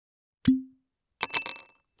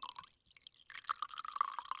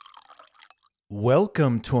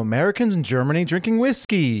Welcome to Americans in Germany Drinking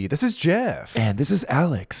Whiskey. This is Jeff. And this is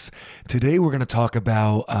Alex. Today we're going to talk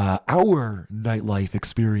about our nightlife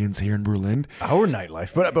experience here in Berlin. Our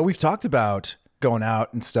nightlife. But we've talked about going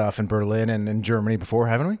out and stuff in Berlin and in Germany before,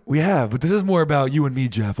 haven't we? We have, but this is more about you and me,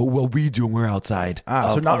 Jeff, what we do when we're outside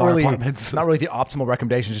So not our really, apartments. not really the optimal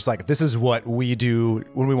recommendation, just like this is what we do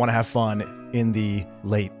when we want to have fun in the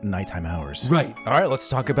late nighttime hours. Right. All right, let's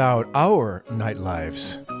talk about our night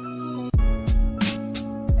lives.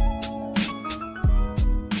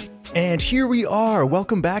 And here we are.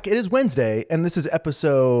 Welcome back. It is Wednesday, and this is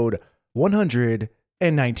episode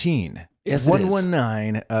 119. Yes, it is.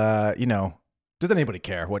 119. Doesn't anybody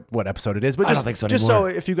care what episode it is? But I just, don't think so just so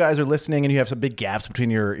anymore. if you guys are listening and you have some big gaps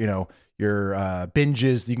between your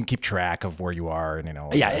binges, you can keep track of where you are and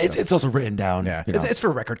Yeah, it's also written down. yeah. You know. It's for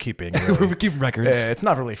record keeping. Really. We're keeping records. It's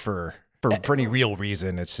not really for any real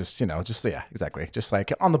reason. It's just exactly. Just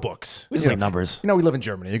like on the books. We just like numbers. We live in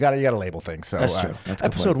Germany. You gotta label things. So That's true. That's a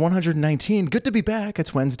good episode point. 119. Good to be back.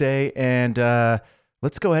 It's Wednesday, and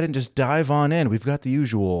let's go ahead and just dive on in. We've got the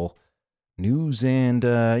usual news and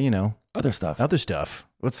Other stuff. other stuff.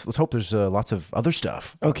 Let's hope there's lots of other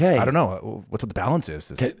stuff. Okay. I don't know what the balance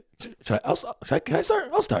is. Can I start?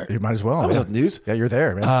 I'll start. You might as well. I was yeah. on the news. Yeah, you're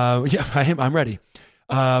there, man. Yeah, I'm ready.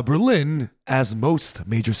 Berlin, as most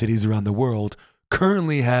major cities around the world,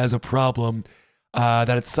 currently has a problem that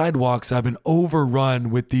its sidewalks have been overrun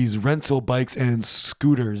with these rental bikes and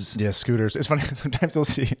scooters. Yeah, scooters. It's funny. Sometimes you'll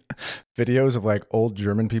see videos of like old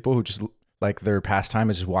German people who just like their pastime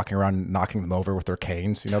is just walking around knocking them over with their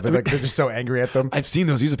canes. They're just so angry at them. I've seen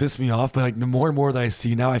those. These used to piss me off, but like the more and more that I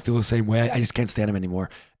see now, I feel the same way. I just can't stand them anymore.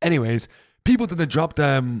 Anyways, people tend to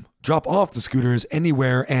drop off the scooters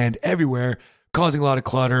anywhere and everywhere, causing a lot of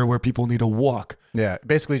clutter where people need to walk. Yeah,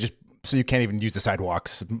 basically just so you can't even use the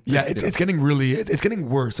sidewalks. Yeah, it's getting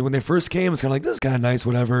worse. So when they first came, it's kind of like, this is kind of nice,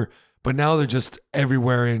 whatever. But now they're just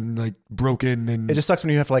everywhere and like broken. And It just sucks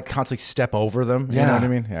when you have to like constantly step over them. You know Yeah. what I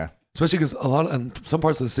mean? Yeah. especially because in some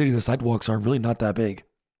parts of the city, the sidewalks are really not that big.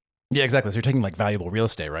 Yeah, exactly. So you're taking like valuable real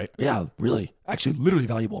estate, right? Yeah, really. Actually, literally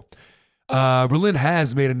valuable. Berlin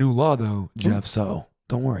has made a new law, though, Jeff, so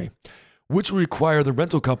don't worry, which will require the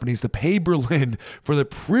rental companies to pay Berlin for the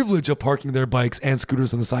privilege of parking their bikes and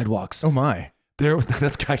scooters on the sidewalks. Oh my.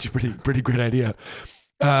 That's actually pretty great idea.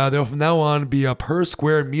 There'll from now on be a per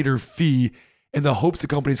square meter fee in the hopes the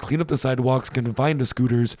companies clean up the sidewalks, confine the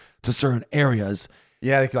scooters to certain areas.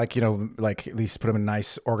 Yeah, like at least put them in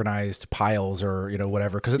nice organized piles or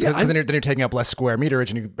whatever, because Yeah, then you're taking up less square meterage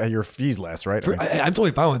and your fees less, right? I'm totally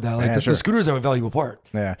fine with that. Like Yeah, the sure. scooters are a valuable part.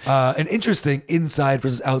 Yeah. An interesting inside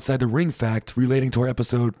versus outside the ring fact relating to our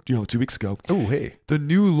episode, 2 weeks ago. Oh, hey. The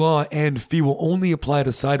new law and fee will only apply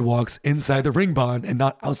to sidewalks inside the ring bond and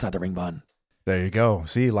not outside the ring bond. There you go.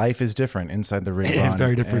 See, life is different inside the ring It is bond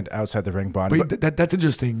very different. and outside the ring bond. But that's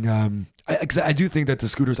interesting. 'Cause I do think that the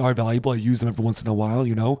scooters are valuable. I use them every once in a while,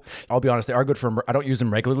 I'll be honest, they are good for. I don't use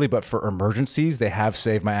them regularly, but for emergencies, they have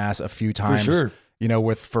saved my ass a few times. sure.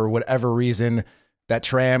 For whatever reason, that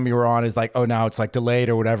tram you were on is like, oh, now it's like delayed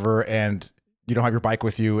or whatever, and you don't have your bike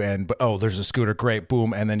with you, but there's a scooter, great,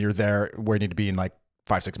 boom, and then you're there where you need to be in like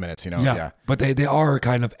 5-6 minutes. Yeah. But they are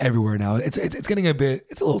kind of everywhere now. It's getting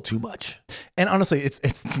it's a little too much. And honestly, it's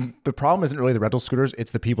the problem isn't really the rental scooters;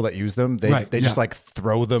 it's the people that use them. They just like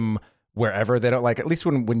throw them wherever. They don't like. At least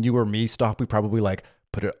when you or me stop, we probably like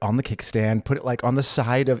put it on the kickstand, put it like on the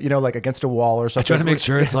side of like against a wall or something. I try to make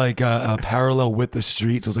sure it's like parallel with the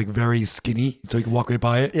street, so it's like very skinny, so you can walk right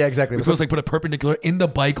by it. Yeah, exactly. We're supposed to like put a perpendicular in the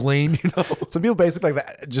bike lane. Some people basically like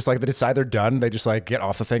that, just like they decide they're done. They just like get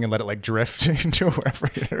off the thing and let it like drift into wherever.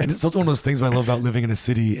 And it's also one of those things I love about living in a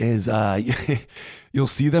city is you'll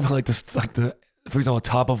see them like this, for example,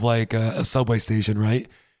 top of like a subway station, right?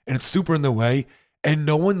 And it's super in the way. And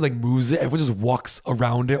no one like moves it. Everyone just walks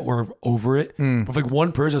around it or over it. But if like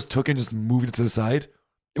one person just took it and just moved it to the side,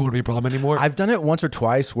 it wouldn't be a problem anymore. I've done it once or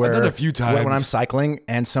twice where I've done it a few times. when I'm cycling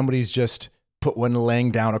and somebody's just put one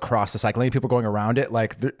laying down across the cycling lane, people going around it,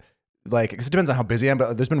 because it depends on how busy I am,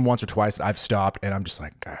 but there's been once or twice that I've stopped and I'm just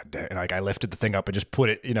like, God damn. And like I lifted the thing up and just put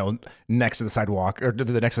it, next to the sidewalk or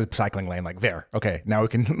next to the cycling lane, like there. Okay, now we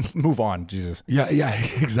can move on. Jesus. Yeah,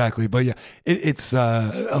 exactly. But yeah,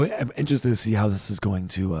 I'm interested to see how this is going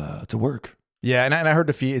to work. Yeah, and I heard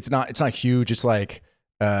the fee. It's not huge. It's like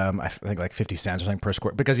I think like 50 cents or something per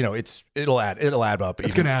square, because it'll add up.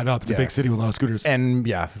 It's going to add up. It's a big city with a lot of scooters. And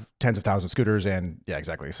yeah, tens of thousands of scooters, and yeah,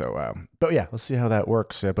 exactly. So, but yeah, let's see how that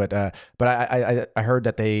works. But I heard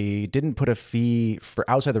that they didn't put a fee for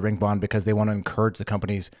outside the ring bond because they want to encourage the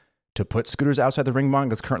companies to put scooters outside the ring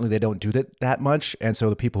bond, because currently they don't do that much, and so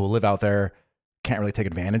the people who live out there can't really take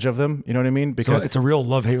advantage of them. You know what I mean? So Because it's a real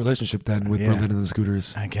love-hate relationship then with Yeah. Berlin and the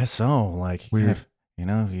scooters. I guess so. Like, Weird. you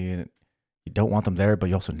don't want them there, but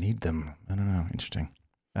you also need them. I don't know. Interesting.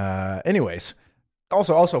 Anyways,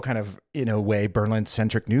 also kind of in a way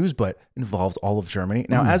Berlin-centric news, but involves all of Germany.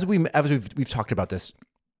 Now, as we've talked about this,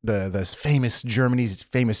 the famous Germany's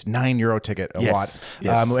famous €9 ticket a lot,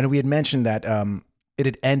 Yes. and we had mentioned that it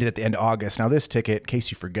had ended at the end of August. Now, this ticket, in case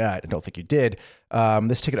you forgot, I don't think you did.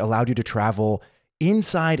 This ticket allowed you to travel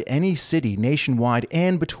inside any city nationwide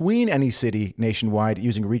and between any city nationwide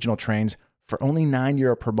using regional trains for only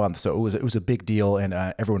 €9 per month. So it was a big deal, and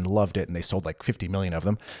everyone loved it, and they sold like 50 million of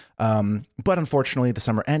them. But unfortunately, the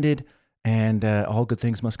summer ended, and all good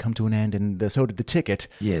things must come to an end, and so did the ticket.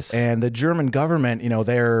 Yes. And the German government,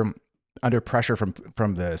 they're under pressure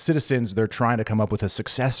from the citizens. They're trying to come up with a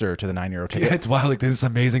successor to the €9 ticket. Yeah, it's wild. Like, this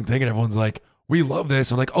amazing thing, and everyone's like, we love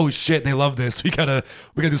this. I'm like, oh shit, they love this. We gotta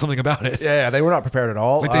do something about it. Yeah, they were not prepared at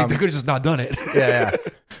all. Like, they could have just not done it. yeah.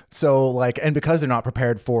 So and because they're not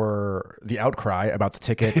prepared for the outcry about the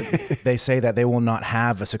ticket, they say that they will not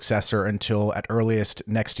have a successor until at earliest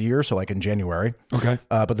next year. So like in January. Okay.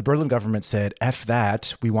 But the Berlin government said, F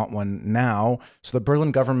that, we want one now. So the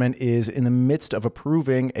Berlin government is in the midst of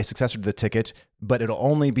approving a successor to the ticket, but it'll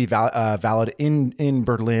only be valid in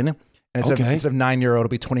Berlin. And instead of €9, it'll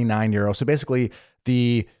be €29. So basically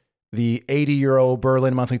the €80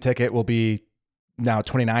 Berlin monthly ticket will be now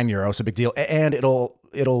 €29. So big deal. And it'll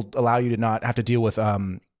allow you to not have to deal with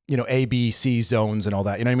A, B, C zones and all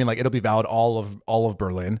that. You know what I mean? Like, it'll be valid all of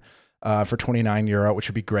Berlin for €29, which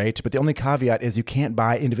would be great. But the only caveat is you can't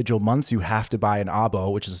buy individual months. You have to buy an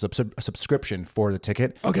Abo, which is a subscription for the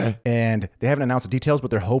ticket. Okay. And they haven't announced the details, but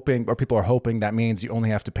people are hoping that means you only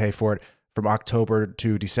have to pay for it from October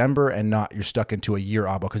to December, and not you're stuck into a year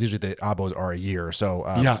Abo, because usually the Abos are a year. So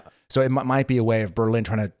so it might be a way of Berlin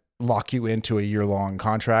trying to lock you into a year-long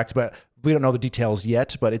contract, but we don't know the details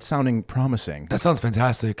yet, but it's sounding promising. That sounds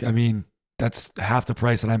fantastic. I mean, that's half the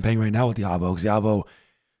price that I'm paying right now with the Abo, because the Abo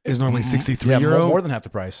is normally €63. More than half the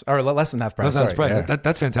price, or less than half the price. That's right. Yeah.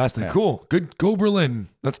 That's fantastic. Yeah. Cool. Good. Go Berlin.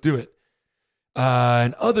 Let's do it.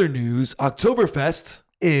 In other news, Oktoberfest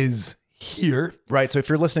is here. Right. So if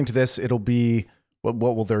you're listening to this, it'll be, what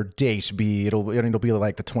will their date be? It'll be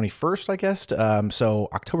like the 21st, I guess. So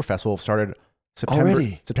Oktoberfest will have started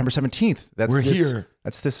September 17th. We're here.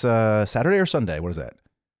 That's this Saturday or Sunday. What is that?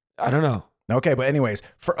 I don't know. Okay, but anyways,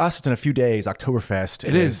 for us, it's in a few days. Oktoberfest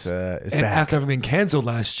is and back. after having been canceled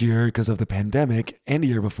last year because of the pandemic and the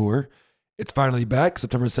year before, it's finally back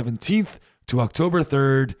September 17th to October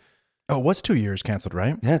 3rd. Oh, it was 2 years canceled,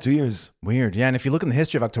 right? Yeah, 2 years. Weird. Yeah, and if you look in the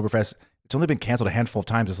history of Oktoberfest, it's only been canceled a handful of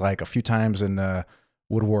times. It's like a few times in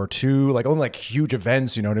World War II, like only like huge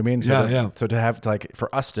events, you know what I mean? So So to have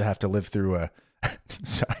for us to have to live through a,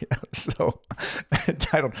 sorry, so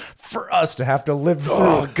entitled, for us to have to live through.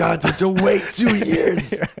 Oh God, to wait 2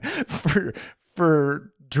 years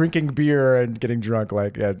for drinking beer and getting drunk.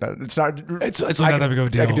 Like, yeah, it's not. It's not that big of a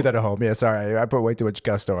deal. I can do that at home. Yeah, sorry, I put way too much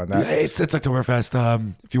gusto on that. Yeah, it's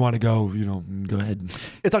Oktoberfest. If you want to go, go ahead.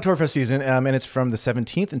 It's Oktoberfest season, and it's from the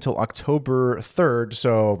 17th until October 3rd,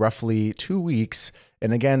 so roughly 2 weeks.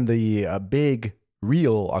 And again, the big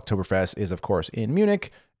real Oktoberfest is, of course, in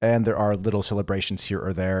Munich, and there are little celebrations here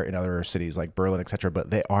or there in other cities like Berlin, etc. But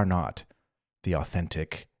they are not the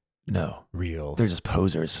authentic. No, real. They're just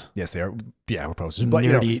posers. Yes, they are. Yeah, we're posers, but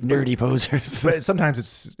nerdy posers. But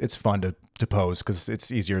sometimes it's fun to pose because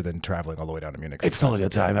it's easier than traveling all the way down to Munich. It's still a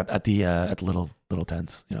good time at the little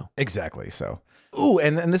tents, Exactly. So,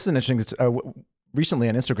 and this is an interesting. Recently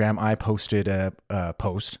on Instagram, I posted a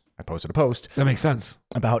post. That makes sense.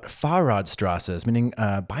 About Fahrradstraßes, meaning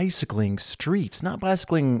bicycling streets, not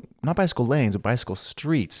bicycle lanes, but bicycle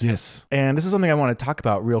streets. Yes. And this is something I want to talk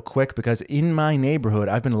about real quick because in my neighborhood,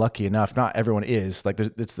 I've been lucky enough, not everyone is, like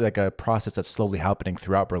it's like a process that's slowly happening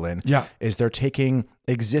throughout Berlin. Yeah. Is they're taking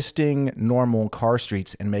existing normal car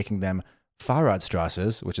streets and making them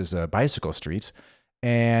Fahrradstraßes, which is bicycle streets.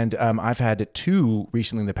 And I've had 2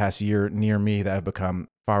 recently in the past year near me that have become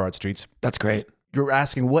Fahrrad streets. That's great. You're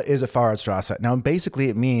asking, what is a Fahrradstraße? Now, basically,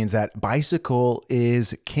 it means that bicycle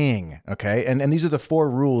is king, okay? And these are the 4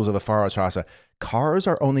 rules of a Fahrradstraße. Cars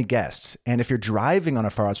are only guests. And if you're driving on a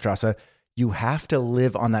Fahrradstraße, you have to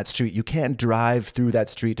live on that street. You can't drive through that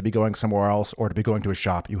street to be going somewhere else or to be going to a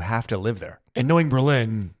shop. You have to live there. And knowing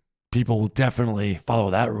Berlin, people definitely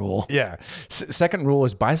follow that rule. Yeah. Second rule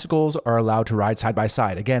is bicycles are allowed to ride side by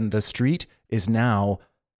side. Again, the street is now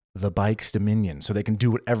the bike's dominion, so they can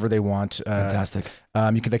do whatever they want. Fantastic.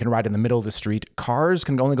 They can ride in the middle of the street. Cars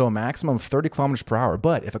can only go a maximum of 30 kilometers per hour.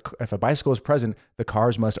 But if a bicycle is present, the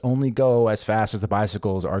cars must only go as fast as the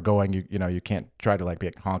bicycles are going. You can't try to like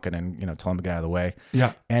be honking and tell them to get out of the way.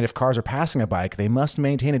 Yeah. And if cars are passing a bike, they must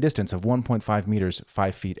maintain a distance of 1.5 meters,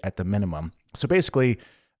 5 feet at the minimum. So basically,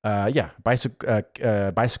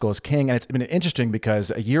 bicycle is king. And it's been interesting because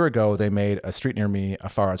a year ago they made a street near me a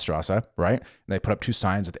Fahrradstraße, right? And they put up 2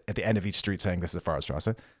 signs at the end of each street saying this is a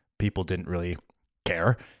Fahrradstraße. People didn't really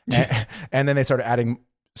care. And then they started adding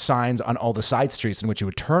signs on all the side streets in which you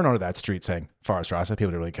would turn onto that street saying Fahrradstraße. People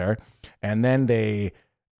didn't really care. And then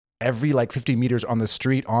every like 50 meters on the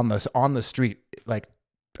street, like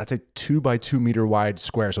that's a 2 by 2 meter wide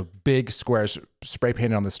square. So big squares spray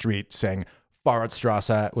painted on the street saying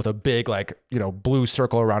Fahrradstraße with a big blue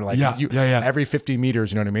circle around it. Every 50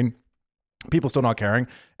 meters, you know what I mean? People still not caring.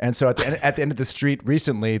 And so at the end of the street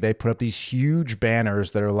recently, they put up these huge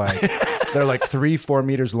banners that are like they're like 3-4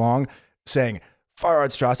 meters long saying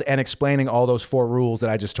Fahrradstraße and explaining all those 4 rules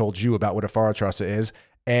that I just told you about what a Fahrradstraße is.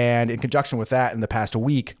 And in conjunction with that, in the past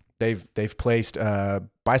week, they've placed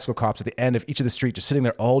bicycle cops at the end of each of the streets, just sitting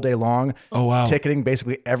there all day long. Oh, wow. Ticketing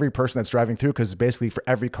basically every person that's driving through, because basically for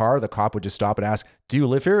every car, the cop would just stop and ask, "Do you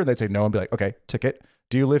live here?" And they'd say no, and be like, "Okay, ticket."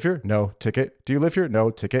 "Do you live here?" "No, ticket." "Do you live here?"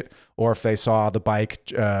 "No, ticket." Or if they saw the bike,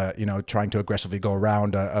 trying to aggressively go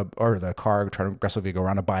around, or the car trying to aggressively go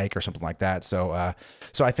around a bike or something like that. So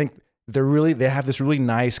I think they have this really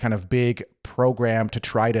nice kind of big program to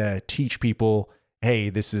try to teach people,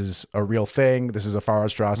 hey, this is a real thing. This is a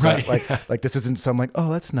Fahrradstraße. Right. Like this isn't some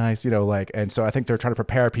oh, that's nice, and so I think they're trying to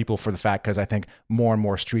prepare people for the fact, because I think more and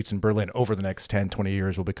more streets in Berlin over the next 10, 20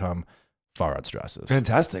 years will become Fahrradstraßes.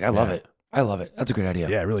 Fantastic. I love it. That's a good idea.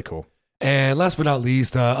 Yeah, really cool. And last but not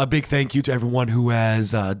least, a big thank you to everyone who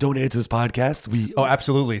has donated to this podcast. Oh,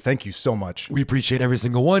 absolutely. Thank you so much. We appreciate every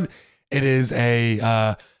single one. It is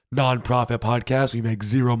a non-profit podcast. We make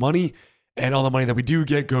zero money. And all the money that we do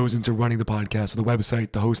get goes into running the podcast, so the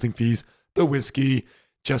website, the hosting fees, the whiskey,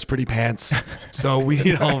 just pretty pants. So we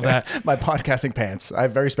need all of that. My podcasting pants. I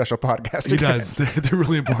have very special podcasting pants. He does. They're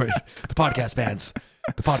really important. The podcast pants.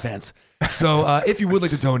 The pod pants. So if you would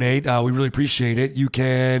like to donate, we really appreciate it. You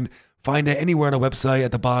can find it anywhere on our website.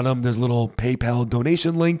 At the bottom, there's a little PayPal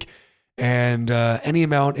donation link. And any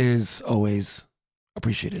amount is always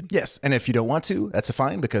appreciated. Yes. And if you don't want to, that's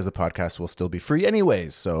fine, because the podcast will still be free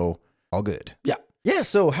anyways. So all good. Yeah. Yeah.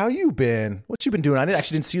 So how you been? What you been doing? I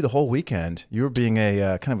didn't see you the whole weekend. You were being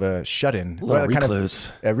a kind of a shut-in. A little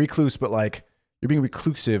recluse. A recluse, but like you're being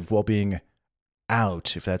reclusive while being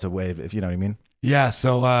out, if that's a way, if you know what I mean. Yeah.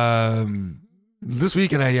 So this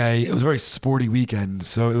weekend, it was a very sporty weekend.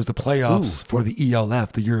 So it was the playoffs for the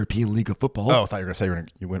ELF, the European League of Football. Oh, I thought you were going to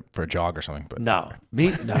say you went for a jog or something. But No.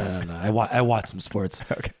 I watched some sports.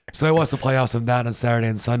 Okay. So I watched the playoffs of that on Saturday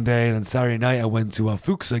and Sunday. And then Saturday night, I went to a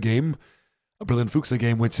Berlin Fuchs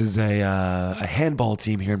game, which is a handball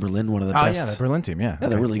team here in Berlin, one of the best. Oh, yeah, the Berlin team, yeah. Yeah,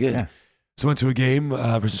 they're really good. Yeah. So I went to a game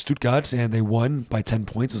versus Stuttgart, and they won by 10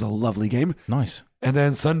 points. It was a lovely game. Nice. And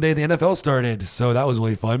then Sunday, the NFL started, so that was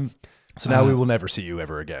really fun. So now we will never see you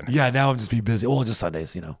ever again. Yeah, now I'm just be busy. Well, just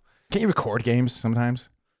Sundays, Can't you record games sometimes?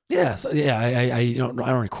 Yeah, I don't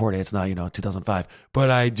record it. It's not 2005,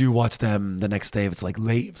 but I do watch them the next day if it's like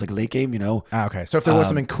late. It's like a late game, Okay, so if there was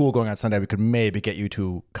something cool going on Sunday, we could maybe get you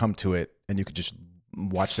to come to it, and you could just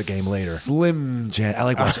watch the game later. Slim chance. I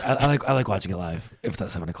like watching it live if it's at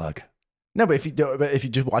 7:00. No, but if you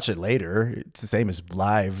just watch it later, it's the same as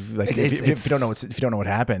live. Like if you don't know what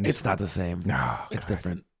happened, it's not the same. No, it's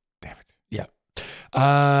different. Damn it. Yeah.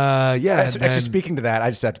 Actually, speaking to that, I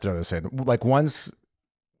just have to throw this in. Like once,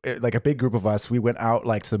 like a big group of us, we went out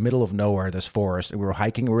like to the middle of nowhere, this forest, and we were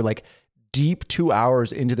hiking. We were like deep 2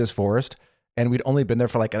 hours into this forest, and we'd only been there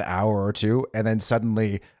for like an hour or two, and then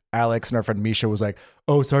suddenly Alex and our friend Misha was like,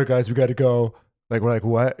 "Oh, sorry guys, we got to go." Like, we're like,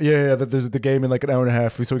 "What?" Yeah, there's the game in like an hour and a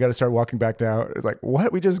half, so we got to start walking back now. It's like,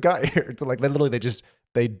 what? We just got here. So like, literally,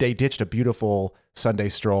 they ditched a beautiful Sunday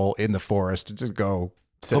stroll in the forest to just go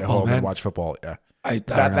sit football, at home man. and watch football. Yeah, I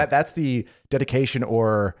don't know. that's the dedication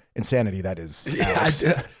or insanity that is. Alex.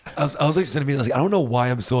 I was like, I don't know why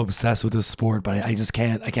I'm so obsessed with this sport, but I just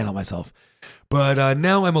can't. I can't help myself. But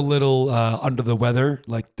now I'm a little under the weather.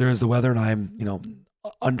 Like there's the weather, and I'm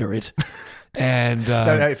under it. And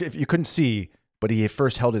no, if you couldn't see. But he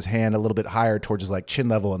first held his hand a little bit higher towards his like chin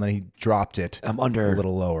level, and then he dropped it. I'm under a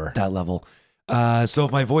little lower that level. So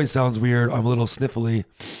if my voice sounds weird, I'm a little sniffly.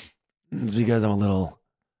 It's because I'm a little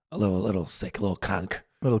sick, a little krank.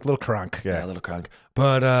 Little crunk, yeah, a little crunk.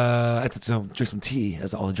 But I had to drink some tea,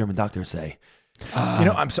 as all the German doctors say.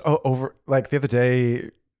 I'm so over. Like the other day,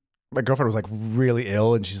 my girlfriend was like really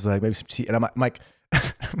ill, and she's like, maybe some tea. And I'm like,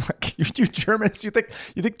 you Germans, you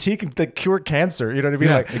think tea can like cure cancer? You know what I mean?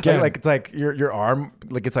 Yeah, like, again. like it's like your arm,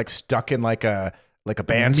 like it's like stuck in like a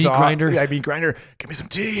bandsaw Meat grinder. Yeah, meat grinder. Give me some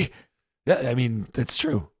tea. Yeah, I mean, that's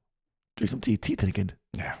true. Drink some tea thinking.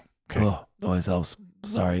 Yeah. Okay. Oh, always helps.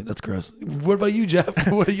 Sorry, that's gross. What about you,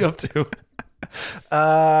 Jeff? What are you up to?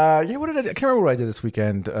 Yeah. What did I do? I can't remember what I did this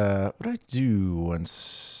weekend. What did I do on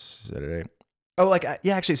Saturday? Oh, like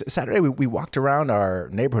yeah, actually Saturday we walked around our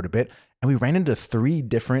neighborhood a bit, and we ran into 3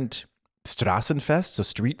 different Strassenfests, so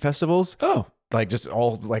street festivals. Oh, Like just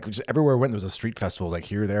all like just everywhere we went, there was a street festival, like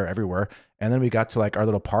here, there, everywhere. And then we got to like our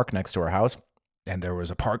little park next to our house, and there was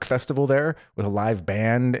a park festival there with a live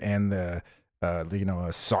band and a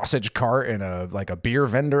sausage cart and a beer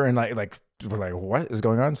vendor, and like we're like, what is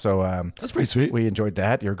going on? So that's pretty sweet. we enjoyed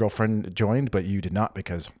that. Your girlfriend joined, but you did not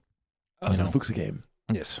because I was at the Fuchs game.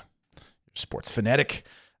 yes, sports fanatic.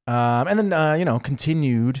 And then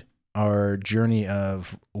continued our journey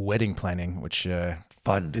of wedding planning, which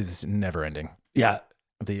Fun. is never ending. Yeah.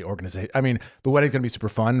 The organization. I mean, the wedding's gonna be super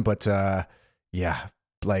fun, but yeah,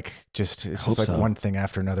 like it's just like so. one thing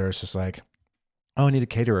after another. It's just like, oh, I need a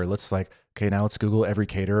caterer. Let's like, okay, now let's Google every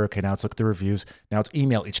caterer. Okay, now let's look at the reviews. Now let's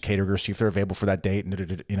email each caterer, see if they're available for that date. And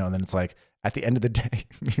and then it's like at the end of the day,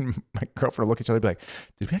 me and my girlfriend will look at each other and be like,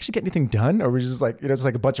 did we actually get anything done, or were we just like just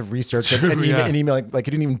like a bunch of research True, and emailing, like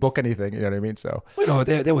you didn't even book anything. You know what I mean? So Well,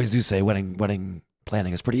 they always do say wedding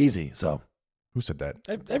planning is pretty easy. So who said that?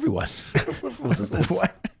 everyone. What is this?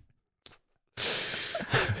 What?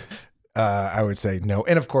 I would say no,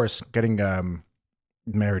 and of course, getting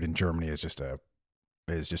married in Germany is just a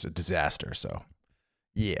disaster. So,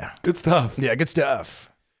 yeah, Good stuff. yeah, good stuff.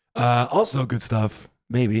 Also, good stuff.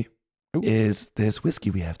 Maybe Ooh. is this whiskey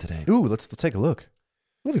we have today. Ooh, let's take a look.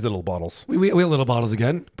 Look at these little bottles. We have little bottles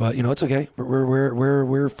again, but it's okay.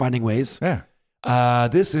 We're finding ways. Yeah,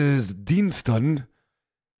 This is Deanston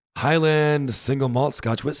Highland Single Malt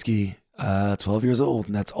Scotch Whiskey, 12 years old,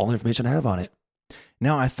 and that's all the information I have on it.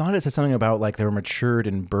 now I thought it said something about like they were matured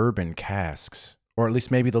in bourbon casks, or at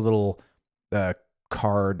least maybe the little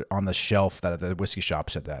card on the shelf that the whiskey shop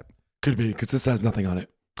said that. Could be, because this has nothing on it.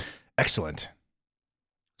 Excellent.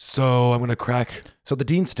 So I'm going to crack So the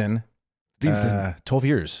Deanston, 12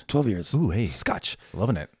 years. 12 years. Ooh, hey, Scotch.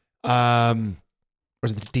 loving it. Or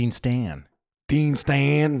is it the Deanstan?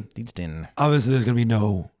 Deanstan. Obviously, there's going to be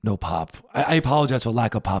no pop. I apologize for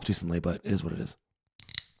lack of pops recently, but it is what it is.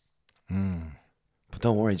 Mm. But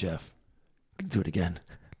don't worry, Jeff. We can do it again.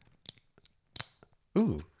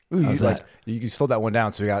 Ooh, How's you, that? you slowed that one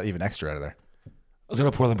down, so we got even extra out of there. I was going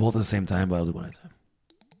to pour them both at the same time, but I'll do one at a time.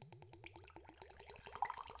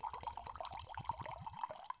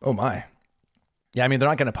 Oh my. Yeah, I mean they're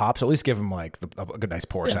not gonna pop, so at least give them like a good nice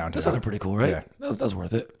pour sound. That sounded pretty cool, right? Yeah. That's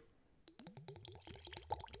worth it.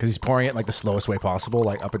 Because he's pouring it in, like the slowest way possible,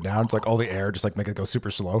 like up and down. It's like all the air, just like make it go super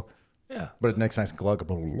slow. Yeah. But it makes a nice glug.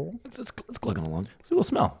 It's glugging along. It's a little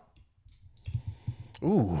smell.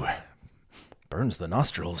 Ooh, burns the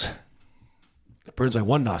nostrils. It burns my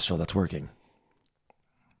one nostril that's working.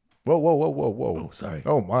 Whoa. Oh, sorry.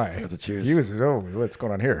 Oh my. Got the cheers. What's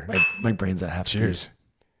going on here? My brain's at half speed. Cheers.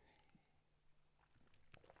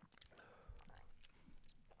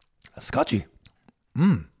 That's scotchy.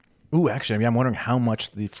 Ooh, actually, I mean, I'm wondering how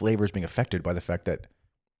much the flavor is being affected by the fact that,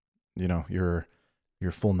 your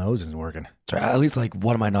full nose isn't working. Sorry, at least like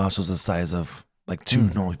one of my nostrils is the size of like two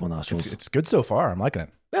normal people nostrils. It's good so far. I'm liking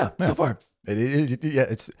it. Yeah, so far. I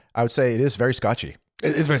would say it is very scotchy.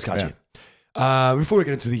 It's very scotchy. Before we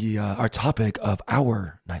get into our topic of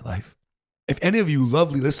our nightlife, if any of you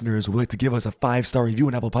lovely listeners would like to give us a 5-star review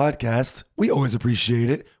on Apple Podcasts, we always appreciate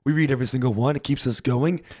it. We read every single one. It keeps us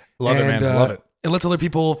going. Love it, man. Love it. And lets other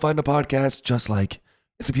people find the podcast just like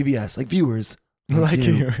it's a PBS, like viewers. Like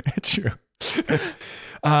you. True.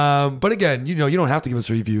 But again, you don't have to give us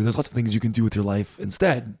a review. There's lots of things you can do with your life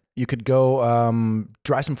instead. You could go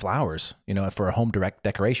dry some flowers, for a home direct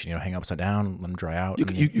decoration. Hang upside down, let them dry out.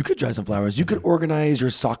 You could dry some flowers. You could organize your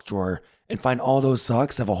sock drawer and find all those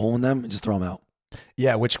socks that have a hole in them and just throw them out.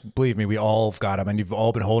 Yeah, which, believe me, we all have got them, and you've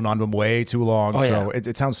all been holding on to them way too long. Oh, so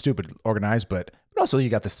it sounds stupid organized, but also you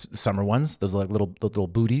got the summer ones, those like little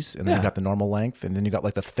booties, and then you got the normal length, and then you got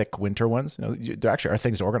like the thick winter ones. There actually are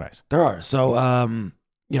things to organize. There are. So,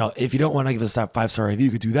 if you don't want to give us a 5-star review,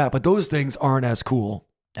 you could do that. But those things aren't as cool.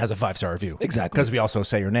 As a 5-star review. Exactly. Because we also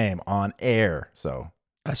say your name on air. So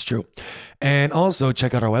that's true. And also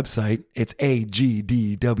check out our website. It's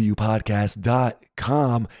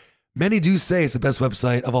agdwpodcast.com. Many do say it's the best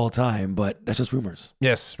website of all time, but that's just rumors.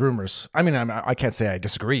 yes, rumors. I mean, I can't say I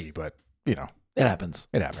disagree, but It happens.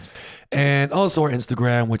 It happens. And also our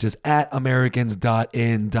Instagram, which is at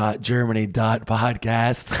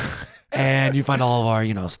americans.in.germany.podcast. And you find all of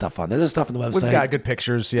our, stuff on there. There's stuff on the website. We've got good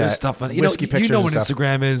pictures. Yeah. There's stuff on Whiskey pictures. You know what and stuff.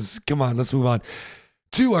 Instagram is. Come on, let's move on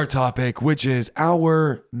to our topic, which is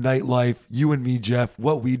our nightlife. You and me, Jeff,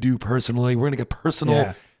 what we do personally. We're going to get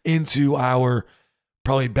personal into our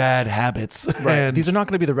probably bad habits. Right. And These are not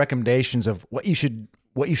going to be the recommendations of what you should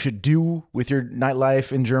do with your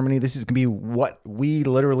nightlife in Germany. This is going to be what we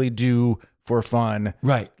literally do for fun.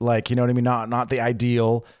 right. Like, you know what I mean? Not the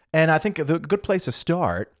ideal. And I think the good place to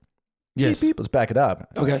start. Yes. Beep, beep, let's back it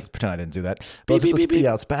up. Okay. Let's pretend I didn't do that. Beep, But beep, beep, beep.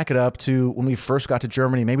 let's back it up to when we first got to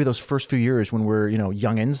Germany. Maybe those first few years when we're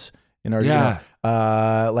youngins in our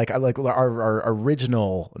like our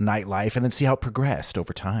original nightlife, and then see how it progressed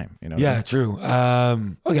over time. You know. what I Yeah, mean? true.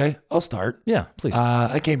 Okay, I'll start. Yeah. Please.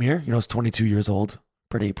 I came here, I was 22 years old.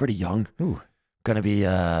 Pretty young. Ooh. Gonna be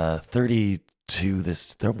 32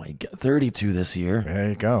 this. Oh my God, 32 this year. There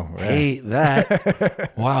you go. Yeah. Hate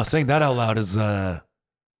that. Wow, saying that out loud is a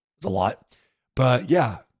lot. But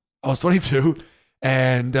yeah, I was 22,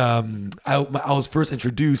 and I was first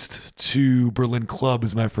introduced to Berlin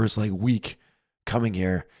clubs my first week coming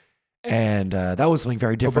here, and that was something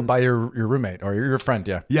very But different. by your roommate or your friend,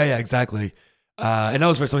 yeah. Yeah, exactly. And that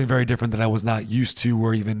was something very different that I was not used to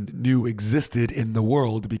or even knew existed in the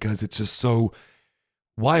world, because it's just so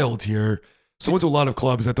wild here. So I went to a lot of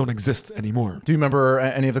clubs that don't exist anymore. Do you remember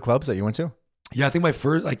any of the clubs that you went to? Yeah, I think my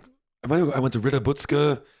first, I went to Rita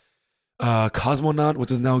Butska, Cosmonaut,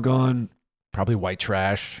 which is now gone. Probably White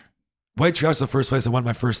Trash. White Trash is the first place I went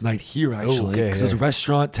my first night here, actually. okay, Because yeah. it's a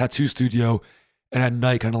restaurant, tattoo studio, and at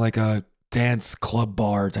night, kind of like a dance club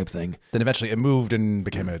bar type thing. Then eventually it moved and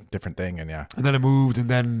became a different thing, and yeah. And then it moved, and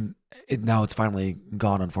then now it's finally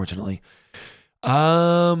gone, unfortunately.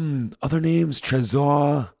 Other names,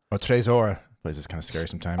 Trésor. Oh, Trésor. Place is kind of scary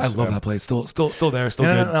sometimes. I love that place. Still there. Still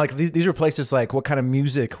No, good. no, no, like these are places like what kind of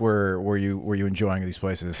music were you enjoying at these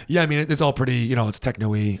places? Yeah, I mean it's all pretty. It's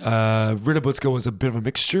techno-y. Rita Butska was a bit of a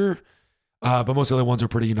mixture, but most of the other ones are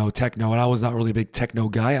pretty techno. And I was not really a big techno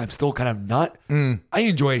guy. I'm still kind of not. I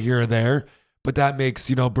enjoy it here or there, but that makes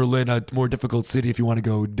Berlin a more difficult city if you want to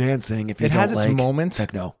go dancing. If you It don't has its like moments.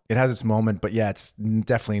 techno. It has its moment, but yeah, it's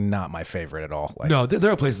definitely not my favorite at all. Like, No,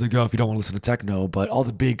 there are places to go if you don't want to listen to techno, but all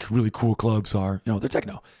the big, really cool clubs are, they're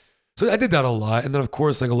techno. So I did that a lot. And then, of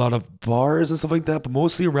course, a lot of bars and stuff like that, but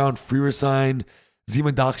mostly around Friedrichshain,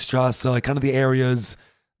 Siemensdachstrasse, kind of the areas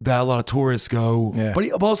that a lot of tourists go, Yeah.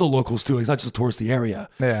 but also locals too. It's not just a touristy area.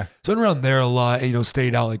 yeah. So I went around there a lot and,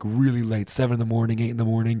 stayed out really late, 7 in the morning, 8 in the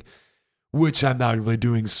morning, which I'm not really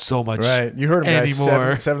doing so much Right. You heard him guys,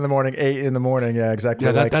 anymore. 7 in the morning, 8 in the morning. Yeah, exactly.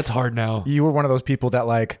 Yeah, like, that's hard now. you were one of those people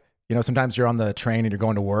that sometimes you're on the train and you're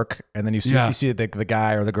going to work, and then you see the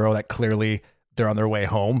guy or the girl that clearly they're on their way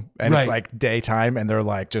home, and it's Right. like daytime, and they're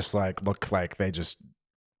just look like they just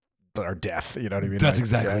are death. You know what I mean? That's Like,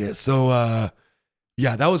 exactly yeah. it. So,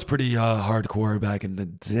 yeah, that was pretty hardcore back in the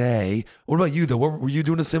day. What about you, though? Were you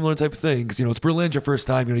doing a similar type of thing? Because, it's Berlin's your first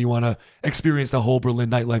time. You want to experience the whole Berlin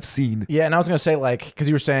nightlife scene. Yeah, and I was gonna say because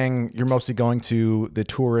you were saying you're mostly going to the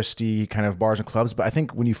touristy kind of bars and clubs, but I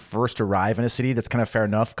think when you first arrive in a city, that's kind of fair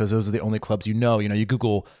enough because those are the only clubs you know. You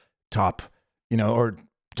Google top, or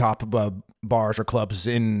top bars or clubs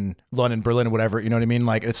in London, Berlin, or whatever. You know what I mean?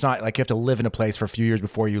 Like it's not like you have to live in a place for a few years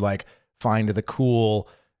before you find the cool,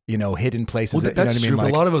 hidden places. Well, that, that's you know what I mean? true. But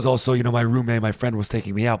Like, a lot of it was also, my roommate, my friend was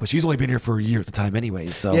taking me out, but she's only been here for a year at the time anyway.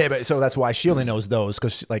 So yeah, but so that's why she only knows those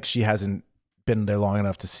because she hasn't been there long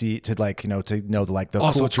enough to know the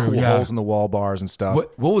Also cool, true, cool yeah. holes in the wall bars and stuff.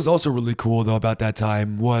 What was also really cool, though, about that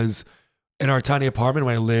time was in our tiny apartment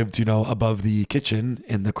when I lived, above the kitchen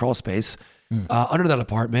in the crawl space, under that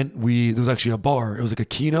apartment, there was actually a bar. It was like a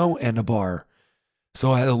kino and a bar.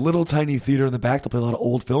 So I had a little tiny theater in the back to play a lot of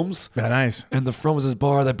old films. Yeah, nice. And the front was this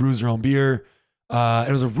bar that brews their own beer. And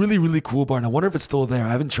it was a really, really cool bar. And I wonder if it's still there. I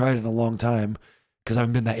haven't tried it in a long time because I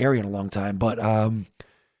haven't been in that area in a long time. But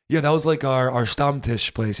yeah, that was like our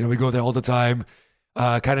Stammtisch place. We go there all the time.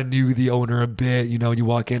 Kind of knew the owner a bit. You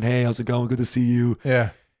walk in, hey, how's it going? Good to see you.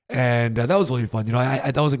 Yeah. And that was really fun.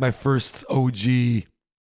 That was like my first OG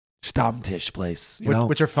Stammtisch place.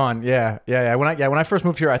 Which are fun. Yeah. When I first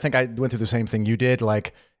moved here, I think I went through the same thing you did.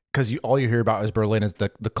 Because all you hear about is Berlin is the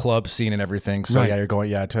club scene and everything. So Right. yeah, you're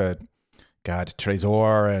going to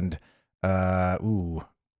Trésor and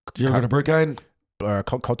Did you ever go to Berghain?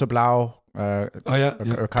 Kotteblau. Oh yeah,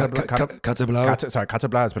 or Katzeblau.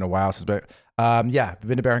 Kotteblau. It's been a while since, but yeah,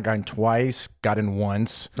 been to Berghain twice. Got in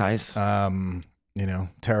once. Nice.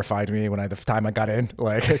 Terrified me when the time I got in.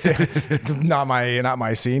 Like, not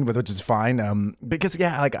my scene, but which is fine. Because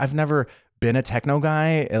yeah, I've never been a techno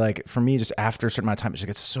guy, like for me, just after a certain amount of time, it just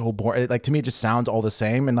gets so boring. Like to me, it just sounds all the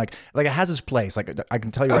same, and like it has its place. Like I can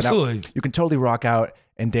tell you right now, you can totally rock out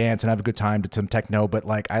and dance and have a good time to some techno. But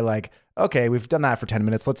like okay, we've done that for 10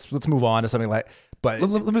 minutes. Let's move on to something like. But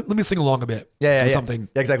let me sing along a bit. Yeah, something.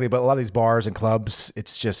 Yeah, exactly. But a lot of these bars and clubs,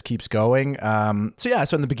 it's just keeps going.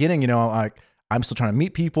 So in the beginning, I'm still trying to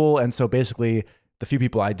meet people, and so basically, the few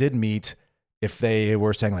people I did meet, if they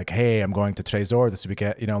were saying like, "Hey, I'm going to Trésor this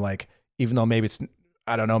weekend," like. Even though maybe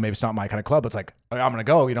I don't know, maybe it's not my kind of club. It's like I'm gonna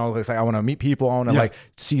go. It's like I want to meet people. I want to like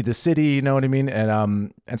see the city. You know what I mean?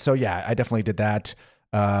 And so yeah, I definitely did that.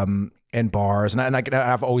 And bars, and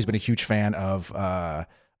I've always been a huge fan of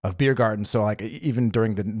beer gardens. So like even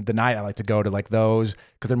during the night, I like to go to like those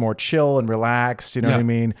because they're more chill and relaxed. You know what I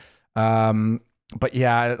mean? But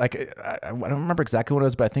yeah, like I don't remember exactly what it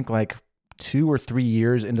was, but I think like 2 or 3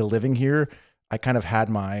 years into living here, I kind of had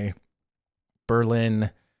my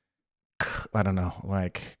Berlin. I don't know,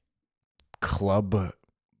 like club,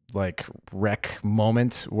 like rec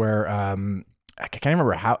moment where I can't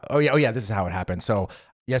remember how. Oh yeah, this is how it happened. So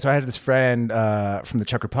yeah, so I had this friend from the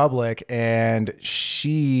Czech Republic, and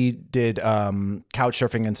she did couch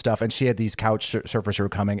surfing and stuff, and she had these couch surfers who were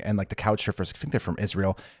coming, and like the couch surfers, I think they're from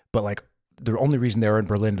Israel, but like the only reason they were in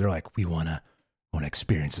Berlin, they're like, we want to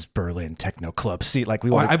experience this Berlin techno club. See, like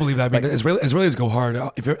we want. I believe that. I mean, Israelis go hard.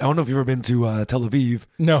 I don't know if you've ever been to Tel Aviv.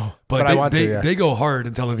 No, but I want to. Yeah. They go hard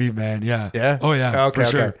in Tel Aviv, man. Yeah. Yeah. Oh yeah. Okay, for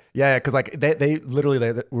sure. Okay. Yeah, because like they literally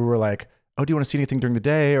we were like, oh, do you want to see anything during the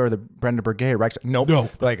day or the Brandenburg Gate? Right? Nope. No.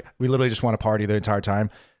 Like we literally just want to party the entire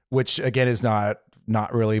time, which again is not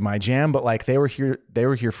really my jam. But like they were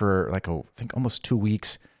here for like I think almost 2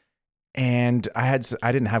 weeks, and I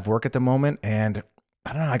didn't have work at the moment, and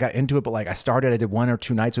I don't know, I got into it, but like I did 1 or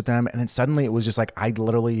 2 nights with them, and then suddenly it was just like I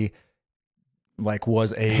literally like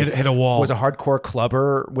was hit a wall. Was a hardcore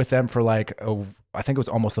clubber with them for like I think it was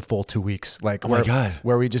almost the full 2 weeks. Like my God.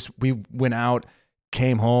 Where we went out,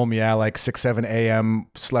 came home, like 6-7 a.m.,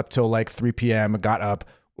 slept till like 3 p.m., got up,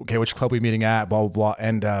 okay, which club we meeting at, blah blah blah.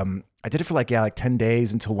 And I did it for like 10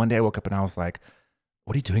 days until one day I woke up and I was like,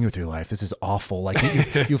 what are you doing with your life? This is awful. Like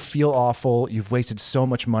you feel awful. You've wasted so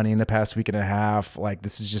much money in the past week and a half. Like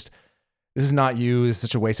this is not you. This is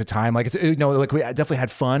such a waste of time. Like it's like we definitely had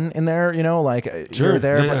fun in there. Like sure, you were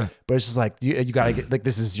there, yeah. but it's just like you gotta get like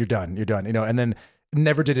you're done. And then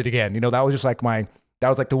never did it again. That was just like that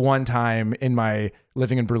was like the one time in my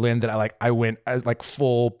living in Berlin that I went as like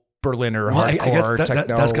full Berliner hardcore I guess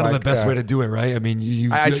techno. that's kind of the best way to do it, right? I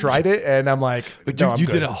mean, I tried it and I'm like, no, you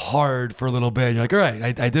did it hard for a little bit. You're like, all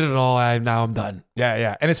right, I did it all. Now I'm done.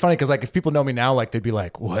 Yeah. And it's funny because like if people know me now, like they'd be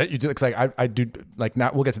like, what you do? It's like I do like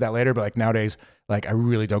not. We'll get to that later, but like nowadays, like I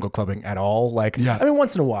really don't go clubbing at all. Like I mean,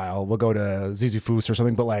 once in a while we'll go to Sisyphus or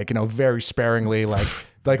something, but like very sparingly, like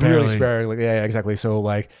really sparingly. Yeah, exactly. So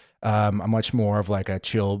like I'm much more of like a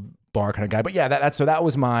chill bar kind of guy. But yeah, that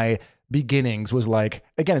was my beginnings. Was like,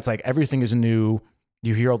 again, it's like everything is new.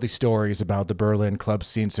 You hear all these stories about the Berlin club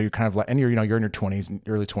scene, so you're kind of like, and you're in your 20s and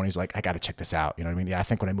early 20s, like I got to check this out. You know what I mean? Yeah, I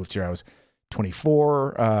think when I moved here I was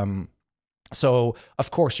 24. So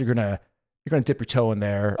of course you're gonna dip your toe in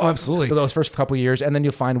there. Oh, absolutely. For those first couple of years, and then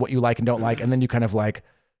you'll find what you like and don't like, and then you kind of like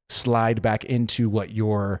slide back into what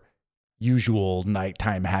your usual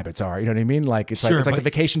nighttime habits are. You know what I mean? Like it's like the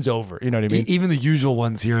vacation's over. You know what I mean? Even the usual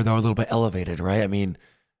ones here, they're a little bit elevated, right? I mean,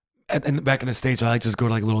 and back in the States, I like to just go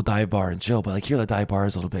to like a little dive bar and chill. But like here, the dive bar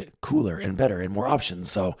is a little bit cooler and better and more options.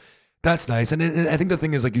 So that's nice. And I think the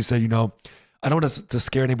thing is, like you said, I don't want to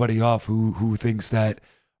scare anybody off who thinks that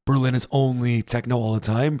Berlin is only techno all the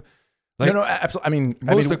time. Like, no, absolutely. I mean,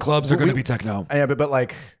 most of the clubs are going to be techno. Yeah, but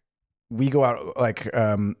like we go out like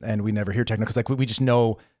and we never hear techno because like we just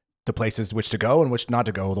know the places which to go and which not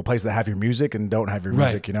to go. The places that have your music and don't have your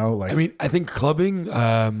music. Right. Like I mean, I think clubbing,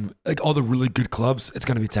 like all the really good clubs, it's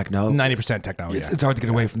going to be techno. 90% techno. It's hard to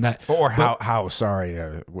get away from that. Or house. Sorry,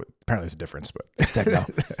 apparently there's a difference, but it's techno.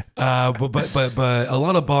 But a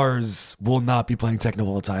lot of bars will not be playing techno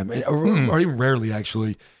all the time, or even rarely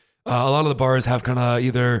actually. A lot of the bars have kind of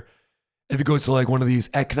either, if you go to like one of these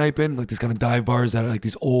Eckkneipen, like these kind of dive bars that are like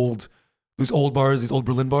these old bars, these old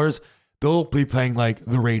Berlin bars, they'll be playing like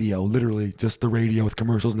the radio, literally just the radio with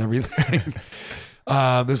commercials and everything.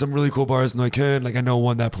 There's some really cool bars in Neukölln. Like I know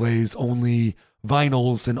one that plays only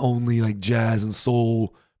vinyls and only like jazz and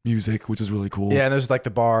soul music, which is really cool. Yeah, and there's like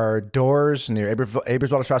the bar Doors near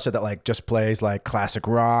Eberswalderstrasse that like just plays like classic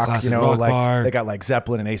rock. Rock like bar. They got like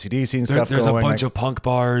Zeppelin and AC/DC and stuff. There's going. a bunch of punk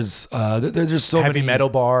bars. There's just so heavy many metal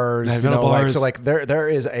bars. Heavy metal bars. So like there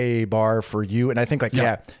is a bar for you, and I think like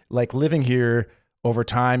like living here over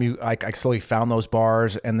time, I slowly found those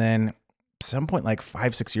bars, and then some point like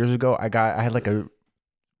 5-6 years ago, I had like it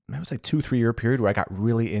was like 2-3 year period where I got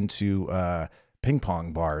really into ping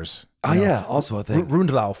pong bars. Oh yeah, also a thing.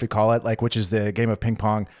 Rundlauf, we call it, like, which is the game of ping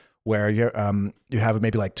pong where you have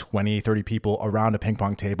maybe like 20-30 people around a ping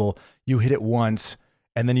pong table. You hit it once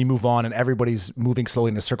and then you move on, and everybody's moving slowly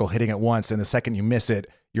in a circle, hitting it once. And the second you miss it,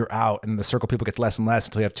 you're out, and the circle people gets less and less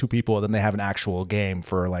until you have 2 people. And then they have an actual game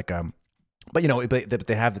for like but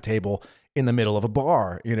they have the table in the middle of a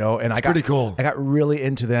bar, and It's pretty cool. I got really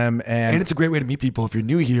into them, and it's a great way to meet people. If you're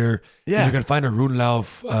new here, Yeah. you can find a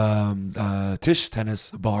Rundlauf Tisch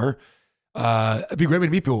tennis bar. It'd be a great way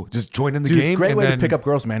to meet people. Just join in the game. Great and way then, to pick up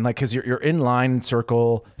girls, man. Like, cause you're in line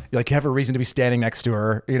circle, like you have a reason to be standing next to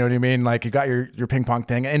her. You know what I mean? Like you got your ping pong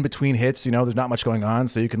thing in between hits, there's not much going on.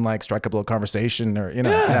 So you can like strike up a little conversation or,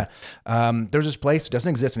 Yeah. There's this place, it doesn't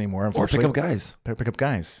exist anymore. Or Unfortunately. pick up guys. Pick up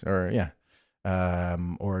guys or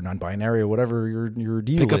or non-binary or whatever your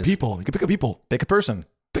deal Pick up is. people. You can pick up people. Pick a person.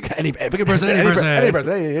 Pick a person. Any person. Any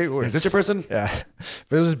person. Hey, Is this your person? Yeah.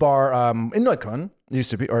 There was this bar in Neukölln,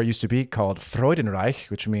 used to be called Freudenreich,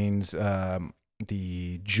 which means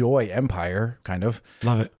the Joy Empire, kind of.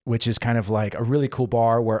 Love it. Which is kind of like a really cool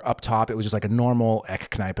bar where up top it was just like a normal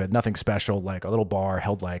Eckkneipe, nothing special, like a little bar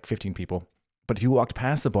held like 15 people. But if you walked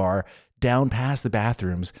past the bar, down past the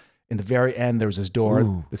bathrooms, in the very end there was this door,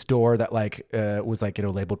 Ooh. that like was like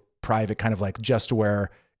labeled private, kind of like just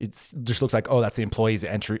where it's just looked like, oh, that's the employees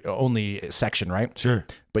entry only section, right? Sure.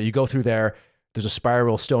 But you go through there, there's a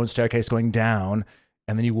spiral stone staircase going down,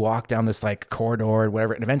 and then you walk down this like corridor or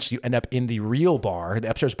whatever, and eventually you end up in the real bar. The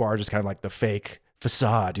upstairs bar is just kind of like the fake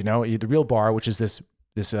facade, the real bar, which is this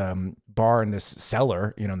bar in this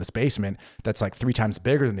cellar, in this basement that's like 3 times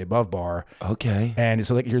bigger than the above bar. Okay. And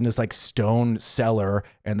so like you're in this like stone cellar,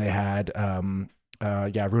 and they had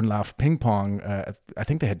Rundlauf ping pong. I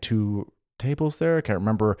think they had 2 tables there. I can't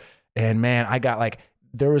remember. And man, I got like,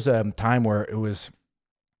 there was a time where it was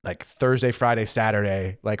like Thursday, Friday,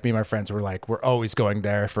 Saturday, like me and my friends were like, we're always going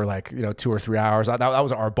there for like, 2 or 3 hours. That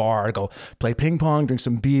was our bar to go play ping pong, drink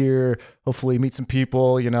some beer, hopefully meet some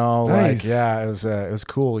people, Nice. like, yeah, it was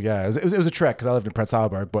cool. Yeah. It was a trek, cause I lived in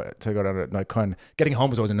Prenzlauer, but to go down to Neukölln, getting home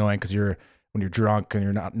was always annoying cause when you're drunk and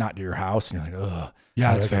you're not at your house and you're like, ugh.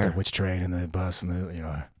 Yeah, that's I gotta fair. get which train and the bus and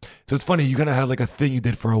the. So it's funny, you kind of had like a thing you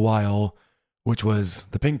did for a while, which was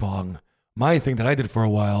the ping pong. My thing that I did for a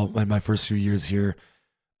while in my first few years here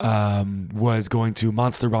was going to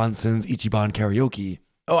Monster Ronson's Ichiban Karaoke.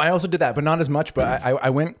 Oh, I also did that, but not as much. But I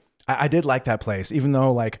went. I did like that place, even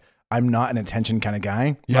though like I'm not an attention kind of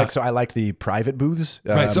guy. Yeah. Like, so I like the private booths.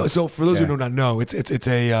 Right. So for those yeah. who do not know, it's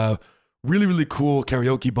a really, really cool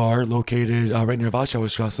karaoke bar located right near Warschauer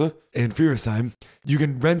Straße in Friedrichshain. You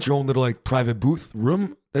can rent your own little like private booth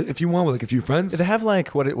room if you want with like a few friends. They have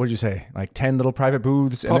like what did you say? Like 10 little private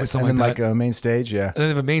booths, Probably and something then like like a main stage. Yeah. And then they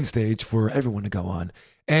have a main stage for everyone to go on.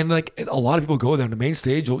 And like a lot of people go there on the main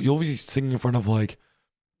stage. You'll be singing in front of like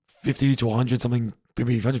 50 to 100 something,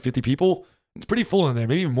 maybe 150 people. It's pretty full in there,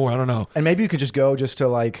 maybe even more. I don't know. And maybe you could just go just to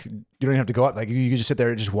like, you don't even have to go up. Like you could just sit there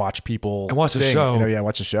and just watch people And watch the sing, show.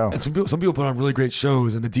 Watch the show. And some people put on really great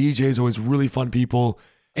shows, and the DJs always really fun people.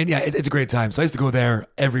 And yeah, it's a great time. So I used to go there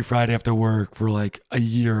every Friday after work for like a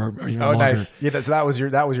year or even Oh, longer. nice. Yeah, that was your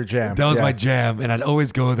jam. That was Yeah. my jam, and I'd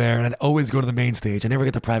always go there, and I'd always go to the main stage. I never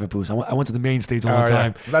get the private booths. I went to the main stage all the Oh, yeah.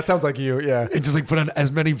 time, That sounds like you. Yeah. and just like put on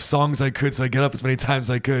as many songs as I could, so I get up as many times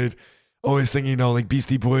as I could. Always singing, like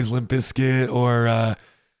Beastie Boys, Limp Bizkit,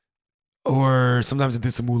 or sometimes I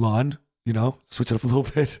did some Mulan. Switch it up a little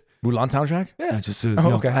bit. Mulan soundtrack. Yeah, just to,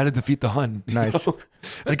 okay. how to defeat the Hun. Nice.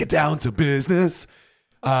 And get down to business.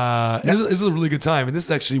 This is a really good time, and this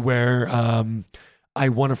is actually where I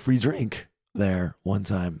won a free drink there one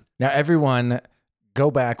time. Now, everyone,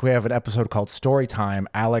 go back. We have an episode called Story Time.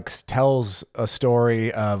 Alex tells a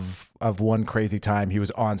story of one crazy time he was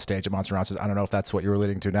on stage at Monster Ronson's. I don't know if that's what you're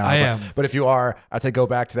relating to now. I am. But if you are, I'd say go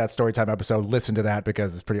back to that Story Time episode, listen to that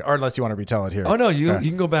because it's pretty, or unless you want to retell it here. Oh no, you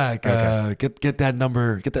can go back, Okay. get that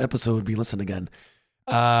number, get the episode, be listen again.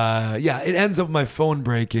 Yeah, it ends up with my phone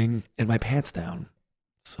breaking and my pants down.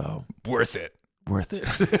 So Worth it. worth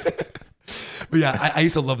it. But yeah, I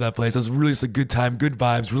used to love that place. It was really just a good time, good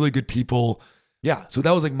vibes, really good people. Yeah, so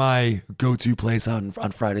that was like my go-to place on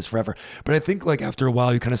Fridays forever. But I think like after a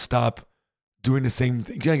while, you kind of stop doing the same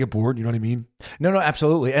thing. You kind of get bored. You know what I mean? No,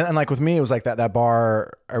 absolutely. And like with me, it was like that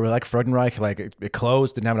bar, I really like Freudenreich, like it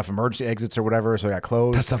closed, didn't have enough emergency exits or whatever, so it got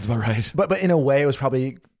closed. That sounds about right. But in a way, it was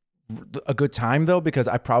probably a good time though, because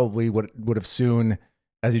I probably would have soon,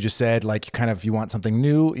 as you just said, like you want something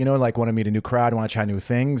new, like want to meet a new crowd, want to try new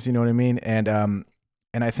things, you know what I mean? And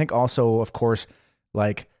I think also, of course,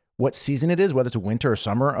 like what season it is, whether it's winter or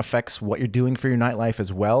summer, affects what you're doing for your nightlife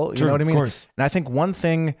as well. You know what I mean? Of course. And I think one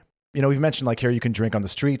thing, we've mentioned like here you can drink on the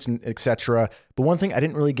streets and etc. But one thing I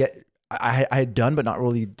didn't really get, I had done, but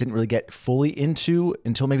didn't really get fully into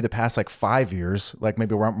until maybe the past like 5 years, like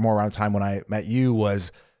maybe more around the time when I met you,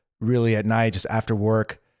 was really at night, just after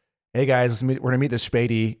work. Hey guys, we're gonna meet this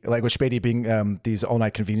Späti, like with Späti being these all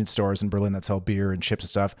night convenience stores in Berlin that sell beer and chips and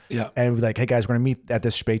stuff. Yeah. And we'd be like, hey guys, we're gonna meet at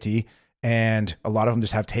this Späti. And a lot of them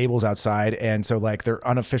just have tables outside. And so like they're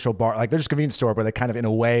unofficial bar, like they're just a convenience store, but they kind of in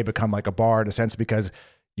a way become like a bar in a sense, because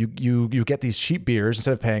you get these cheap beers.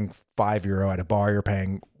 Instead of paying €5 at a bar, you're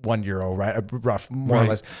paying €1, right? More or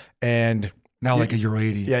less. And now like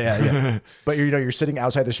 €1.80. Yeah. But you're sitting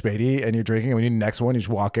outside the Späti and you're drinking, and when you need the next one, you just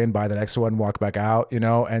walk in, buy the next one, walk back out,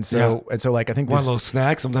 and so like I think one little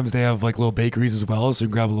snack. Sometimes they have like little bakeries as well, so you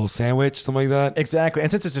can grab a little sandwich, something like that. Exactly.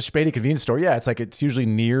 And since it's a Späti convenience store, it's usually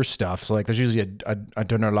near stuff. So like there's usually a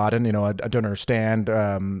Dönerladen, a doner stand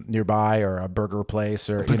nearby, or a burger place,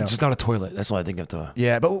 or but just not a toilet. That's all I think of to.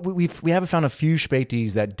 Yeah, but we haven't found a few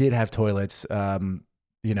Spätis that did have toilets.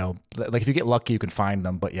 Like if you get lucky, you can find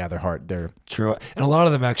them. But yeah, they're hard. They're true. And a lot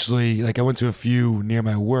of them actually, like I went to a few near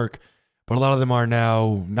my work, but a lot of them are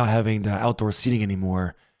now not having the outdoor seating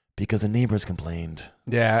anymore because the neighbors complained.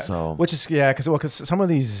 Yeah. So which is, because some of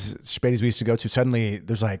these Spätis we used to go to, suddenly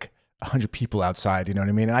there's like 100 people outside. You know what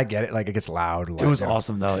I mean? And I get it. Like it gets loud. It was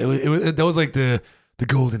awesome though. That was like the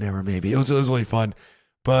golden era maybe. It was really fun.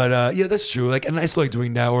 But yeah, that's true. Like, and I still like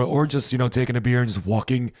doing that, or just taking a beer and just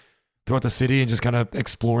walking throughout the city and just kind of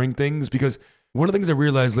exploring things. Because one of the things I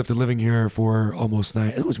realized after living here for almost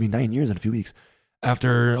 9 years in a few weeks,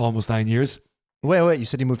 after almost 9 years. Wait, you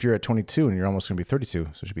said you moved here at 22 and you're almost going to be 32.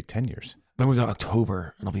 So it should be 10 years. I moved in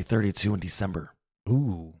October and I'll be 32 in December.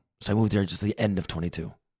 Ooh. So I moved there just the end of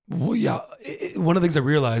 22. Well, yeah. One of the things I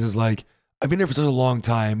realized is like, I've been here for such a long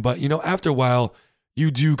time, but after a while, you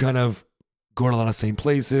do kind of go to a lot of same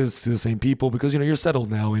places, see the same people, because you're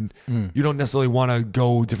settled now and you don't necessarily want to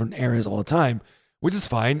go different areas all the time, which is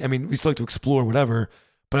fine. I mean, we still like to explore whatever,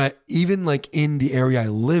 but even like in the area I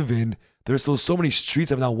live in, there's still so many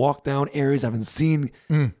streets I've not walked down, areas I haven't seen,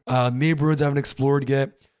 neighborhoods I haven't explored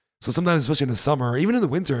yet. So sometimes, especially in the summer, even in the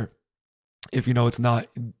winter, if it's not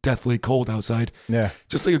deathly cold outside,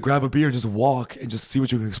 just like grab a beer and just walk and just see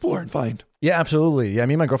what you can explore and find. Yeah, absolutely. Yeah,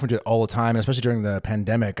 me and my girlfriend do it all the time, and especially during the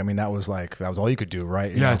pandemic. I mean, that was all you could do,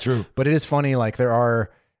 right? Yeah, true. But it is funny. Like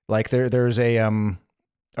there's a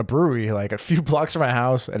brewery like a few blocks from my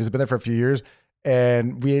house, and it's been there for a few years,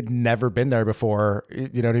 and we had never been there before.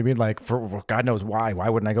 You know what I mean? Like for God knows why. Why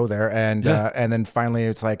wouldn't I go there? And and then finally,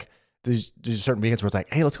 it's like there's certain weekends where it's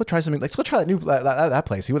like, hey, let's go try something. Let's go try that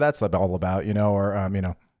place. See what that's all about.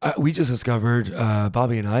 We just discovered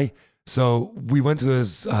Bobby and I. So we went to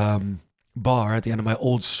this bar at the end of my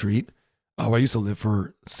old street where I used to live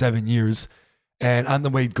for 7 years. And on the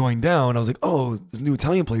way going down, I was like, oh, there's a new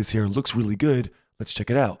Italian place here. It looks really good. Let's check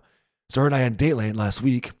it out. So her and I had date night last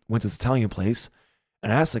week, went to this Italian place,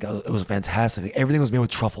 and I asked, it was fantastic. Everything was made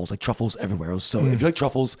with truffles, like truffles everywhere. It was so, if you like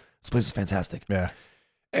truffles, this place is fantastic. Yeah.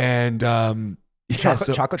 And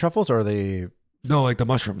chocolate truffles, or no, like the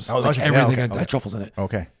mushrooms. Oh, like mushrooms. everything had truffles in it.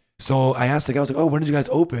 Okay. So I asked the guy, I was like, oh, when did you guys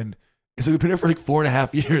open? He said, we've been here for like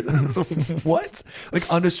 4.5 years. What?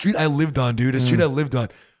 Like on the street I lived on, dude. The street I lived on.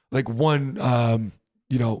 Like one, a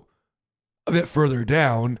bit further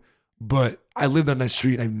down, but I lived on that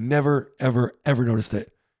street. I've never, ever, ever noticed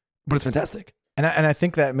it. But it's fantastic. And I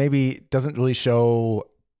think that maybe doesn't really show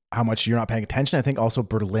how much you're not paying attention. I think also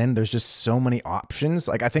Berlin, there's just so many options.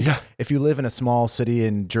 Like I think if you live in a small city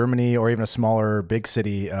in Germany, or even a smaller big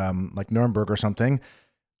city like Nuremberg or something,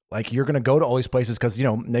 like you're going to go to all these places because,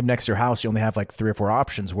 maybe next to your house, you only have like 3 or 4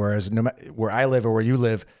 options. Whereas where I live or where you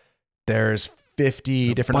live, there's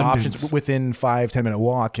 50 different options within 5-10 minute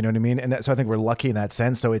walk. You know what I mean? And so I think we're lucky in that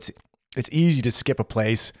sense. So it's easy to skip a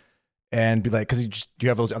place and be like, because you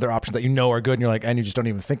have those other options that are good, and you're like, and you just don't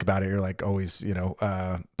even think about it. You're like always,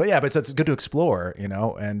 but it's good to explore,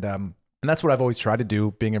 and that's what I've always tried to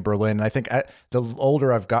do, being in Berlin. And I think the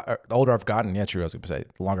older I've gotten, yeah, true. I was going to say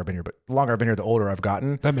the longer I've been here, the older I've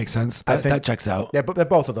gotten. That makes sense. That checks out. Yeah, but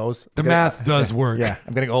both of those, the math does work. Yeah,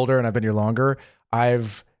 I'm getting older and I've been here longer.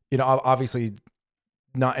 I've, obviously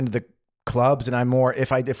not into the clubs, and I'm more,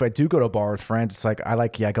 if I do go to a bar with friends, it's like I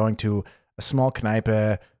like going to a small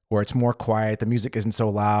Kneipe where it's more quiet, the music isn't so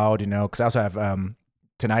loud, because I also have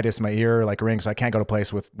tinnitus in my ear, like ring, so I can't go to a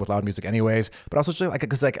place with loud music anyways. But also just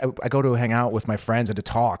because I go to hang out with my friends and to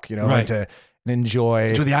talk, right. and to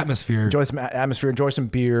enjoy the atmosphere, enjoy some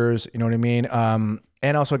beers, you know what I mean?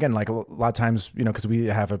 And also again, like a lot of times, because we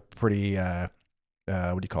have a pretty what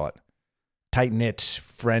do you call it? tight knit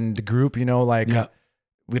friend group. You know, like Yeah.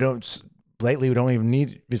 we don't. Lately, we don't even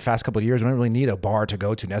need the past couple of years. We don't really need a bar to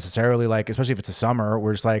go to necessarily. Like, especially if it's a summer,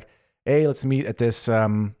 we're just like, hey, let's meet at this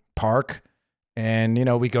park. And, you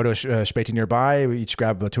know, we go to a Späti nearby. We each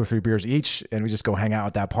grab 2 or 3 beers each, and we just go hang out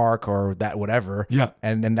at that park or that whatever. Yeah.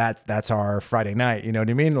 And then that's our Friday night. You know what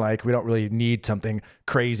I mean? Like, we don't really need something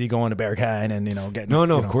crazy going to Berghain and, you know, getting. No,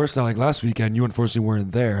 you of know. course not. Like last weekend, you unfortunately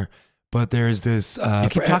weren't there, but there's this. You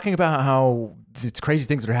keep talking about how it's crazy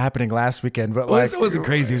things that are happening last weekend, but like. It wasn't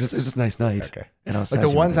crazy. It was just a nice night. Okay. And I was Like sad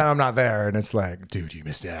the you one weren't there. time I'm not there, and it's like, dude, you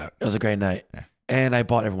missed out. It was a great night. Yeah. And I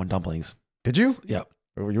bought everyone dumplings. Did you? Yeah.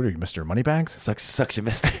 Or you were Mr. Moneybags? Sucks you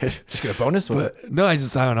missed it. Just get a bonus? But no, I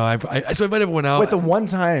don't know. So I invited everyone out. Wait, the one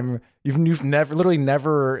time you've literally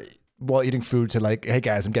never while eating food to like, hey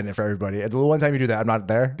guys, I'm getting it for everybody. The one time you do that, I'm not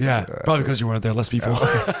there. Yeah, probably because you weren't there. Less people.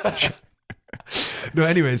 No,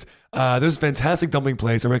 anyways, there's a fantastic dumpling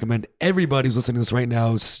place. I recommend everybody who's listening to this right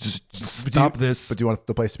now just stop this. But do you want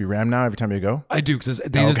the place to be rammed now every time you go? I do because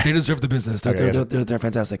they deserve the business. They're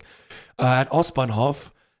fantastic. At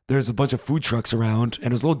Ostbahnhof, there's a bunch of food trucks around,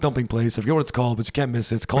 and there's a little dumpling place. I forget what it's called, but you can't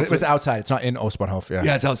miss it. It's called. But it's outside. It's not in Ostbahnhof. Yeah.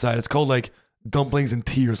 Yeah, it's outside. It's called like dumplings and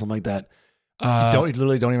tea or something like that. You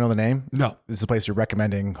literally don't even know the name? No, This is a place you're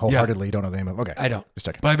recommending wholeheartedly. You don't know the name of. Okay. I don't. Just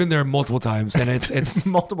checking. But I've been there multiple times, and it's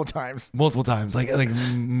multiple times. multiple times, like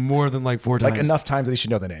more than like 4 times. Like enough times that you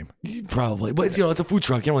should know the name. Probably, but you know, it's a food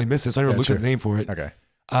truck. You can't really miss it. So I don't even look at the name for it. Okay.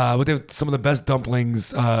 But they have some of the best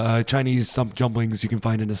dumplings, Chinese dumplings you can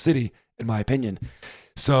find in the city, in my opinion.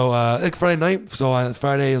 So like Friday night. So on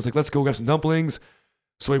Friday, I was like, let's go grab some dumplings.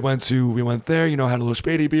 So we went there. You know, had a little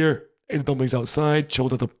Späti beer, ate the dumplings outside,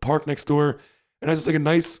 chilled at the park next door, and I was just like a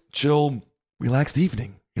nice, chill, relaxed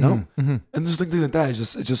evening. You know, and just like things like that.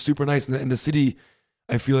 It's just super nice. In the city,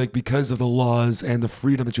 I feel like because of the laws and the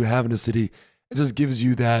freedom that you have in the city, it just gives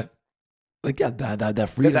you that. Like that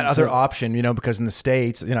freedom. That other option, you know, because in the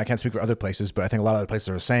States, you know, I can't speak for other places, but I think a lot of other places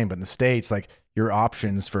are the same. But in the States, like your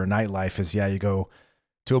options for nightlife is, you go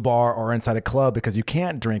to a bar or inside a club because you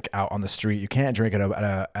can't drink out on the street. You can't drink at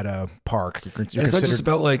a park. You're it's not just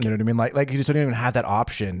about like, you know what I mean? Like you just don't even have that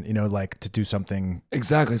option, you know, like to do something.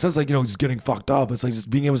 Exactly. It's not like, you know, just getting fucked up. It's like just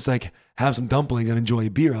being able to like have some dumplings and enjoy a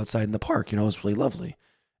beer outside in the park. You know, it's really lovely.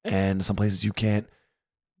 And some places you can't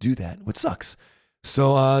do that, which sucks.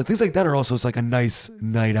 So things like that are also, it's like a nice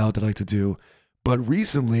night out that I like to do. But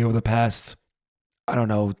recently, over the past, I don't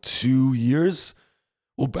know, 2 years,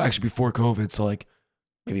 well, actually before COVID, so like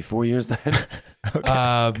maybe 4 years then,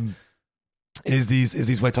 is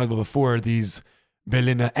these what I talked about before, these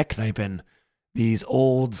Berliner Eckkneipen, these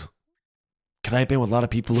old Kneipen with a lot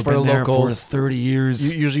of people who've For been there for locals, 30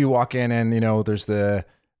 years. Usually you walk in and, you know, there's the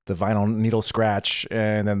vinyl needle scratch,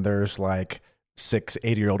 and then there's like 6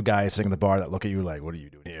 80-year-old guys sitting in the bar that look at you like, what are you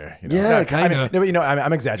doing here? You know? Yeah, No, kinda. I mean, no, but you know,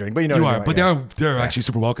 I'm exaggerating, but you know You what I are, mean, but like, they're actually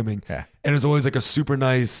super welcoming. Yeah. And there's always like a super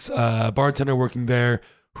nice bartender working there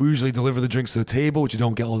who usually deliver the drinks to the table, which you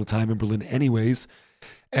don't get all the time in Berlin anyways.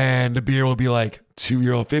 And the beer will be like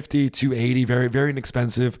 €2.50, €2.80, very, very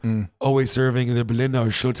inexpensive. Always serving the Berliner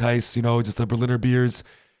or Schultheiss, you know, just the Berliner beers.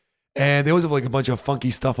 And they always have like a bunch of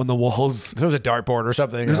funky stuff on the walls. There was a dartboard or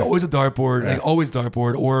something. There's like- always a dartboard, Yeah. like always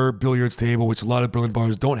dartboard or billiards table, which a lot of Berlin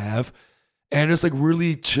bars don't have. And it's like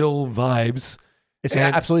really chill vibes. It's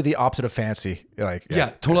And- absolutely the opposite of fancy. Like,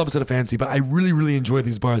 Yeah, total opposite of fancy. But I really, really enjoy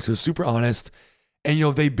these bars. They're super honest. And, you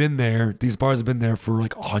know, they've been there. These bars have been there for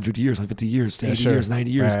like 100 years, 150 years, 80 sure. years,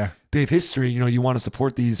 90 years. Yeah. They have history. You know, you want to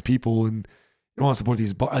support these people and you want to support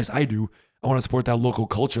these bars. As I do. I want to support that local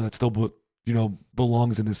culture that still, you know,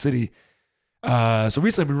 belongs in the city. So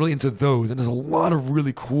recently I've been really into those. And there's a lot of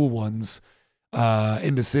really cool ones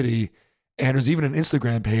in the city. And there's even an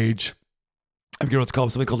Instagram page. I forget what it's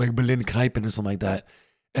called. Something called like Berlin Kneipen or something like that.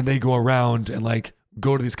 And they go around and like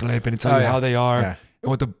go to these Kneipen and tell you how they are Yeah.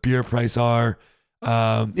 and what the beer price are.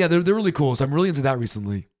 Yeah, they're really cool. So I'm really into that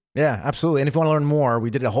recently. Yeah, absolutely. And if you want to learn more,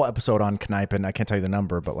 we did a whole episode on Kneipen. I can't tell you the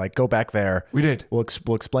number, but like go back there. We did. We'll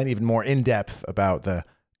explain even more in depth about the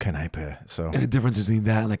Kneipe. So And the difference between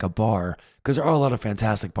that and like a bar, because there are a lot of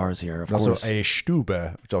fantastic bars here, of also course. a Stube,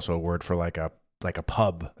 which is also a word for like a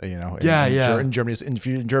pub. You know. Yeah, yeah. In Germany, if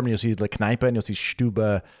you're in Germany, you'll see like Kneipe and you'll see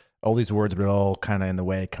Stube. All these words, but it all kind of in the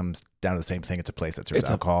way it comes down to the same thing. It's a place that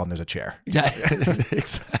serves alcohol and there's a chair. Yeah,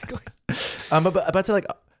 exactly. But to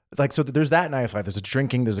like so there's that nightlife. There's a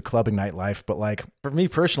drinking, there's a clubbing nightlife. But like for me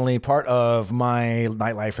personally, part of my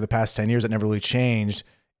nightlife for the past 10 years that never really changed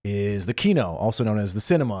is the Kino, also known as the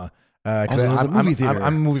cinema. Also known as a movie theater.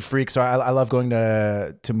 I'm a movie freak, so I love going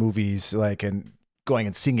to movies. Like, and going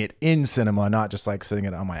and seeing it in cinema, not just like sitting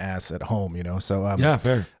it on my ass at home, you know? So, Yeah,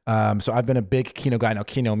 fair. so I've been a big Kino guy. Now,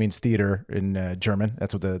 Kino means theater in German.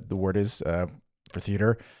 That's what the word is for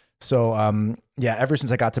theater. So, yeah, ever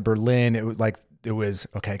since I got to Berlin, it was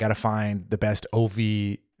okay, I got to find the best OV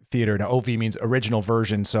theater. Now, OV means original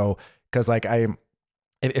version. So, because like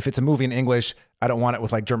if it's a movie in English, I don't want it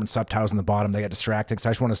with like German subtitles in the bottom. They get distracting. So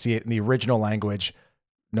I just want to see it in the original language,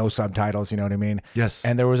 no subtitles. You know what I mean? Yes.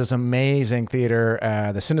 And there was this amazing theater,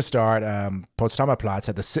 the Cinestar at Potsdamer Platz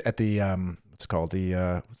at the what's it called,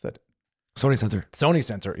 the what's that? Sony Center. Sony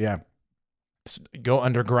Center. Yeah. Go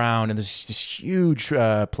underground, and there's this huge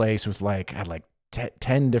place with had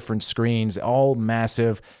 10 different screens, all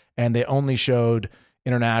massive, and they only showed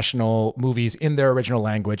international movies in their original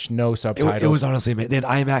language, no subtitles. It was honestly, they had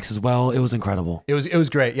IMAX as well. It was incredible. It was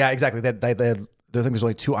great. Yeah, exactly. They had, I think there's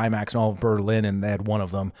only 2 IMAX in all of Berlin, and they had one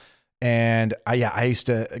of them. And I used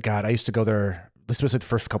to go there, especially the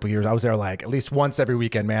first couple of years. I was there like at least once every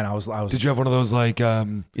weekend, man. I was. Did you have one of those like?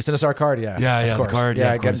 Cinestar card, yeah. Yeah, of course. the card.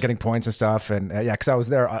 Yeah, of course. getting points and stuff, and yeah, because I was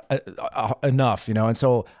there enough, you know. And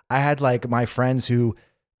so I had like my friends who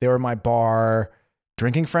they were my bar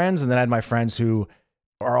drinking friends, and then I had my friends who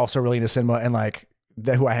are also really into cinema and like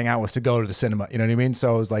who I hang out with to go to the cinema. You know what I mean?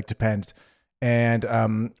 So it was like depends. And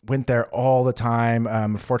went there all the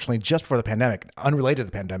time. Fortunately, just before the pandemic, unrelated to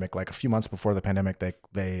the pandemic, like a few months before the pandemic,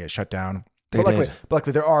 they shut down. But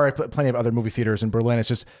luckily, there are plenty of other movie theaters in Berlin.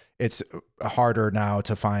 It's harder now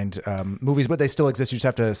to find movies, but they still exist. You just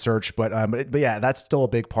have to search. But yeah, that's still a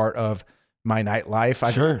big part of my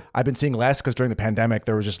nightlife. I've been seeing less because during the pandemic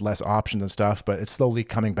there was just less options and stuff. But it's slowly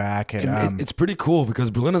coming back, and it's pretty cool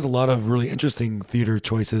because Berlin has a lot of really interesting theater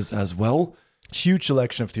choices as well. Huge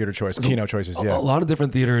selection of theater choices, Kino choices. Yeah, a lot of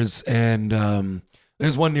different theaters, and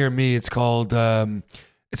there's one near me. It's called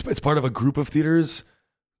it's part of a group of theaters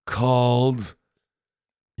called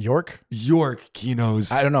York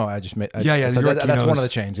Kinos. I don't know. I just made. The York Kinos. That's one of the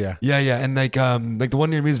chains. Yeah. And like the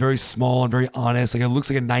one near me is very small and very honest. Like it looks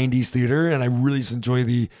like a '90s theater, and I really just enjoy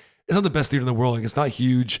it's not the best theater in the world. Like it's not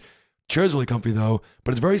huge. Chairs really comfy though,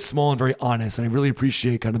 but it's very small and very honest, and I really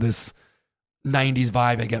appreciate kind of this 90s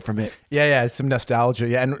vibe I get from it. Yeah, it's some nostalgia.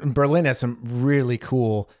 Yeah, and Berlin has some really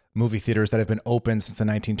cool movie theaters that have been open since the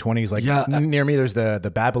 1920s. Like near me, there's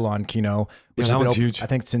the Babylon Kino, which has been open, huge. I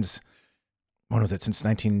think since when was it? Since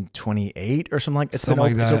 1928 or something like that. Something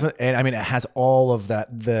like that. Open, and I mean, it has all of the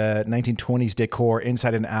 1920s decor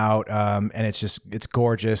inside and out, and it's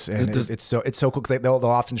gorgeous, and it's so cool because they'll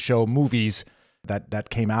often show movies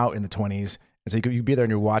that came out in the 20s, and so you'd be there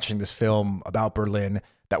and you're watching this film about Berlin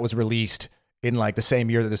that was released in like the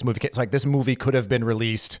same year that this movie came. It's like this movie could have been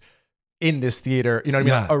released in this theater, you know what I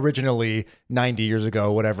mean? Yeah. Like originally 90 years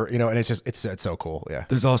ago, whatever, you know, and it's so cool. Yeah.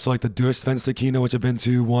 There's also like the Durchfenster Kino, which I've been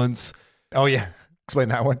to once. Oh yeah. Explain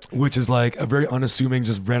that one. Which is like a very unassuming,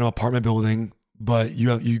 just random apartment building, but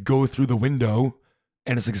you go through the window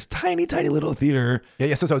and it's like this tiny, tiny little theater.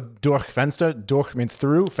 Yeah. So Durchfenster, durch means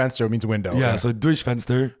through, Fenster means window. Yeah. So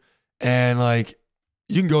Durchfenster. And like,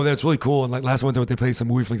 you can go there. It's really cool. And like last one time they played some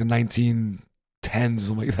movie from like the 1910s,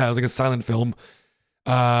 something like that. It was like a silent film.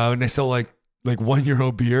 And they sell like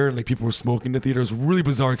 €1 beer, and like people were smoking in the theater. It was a really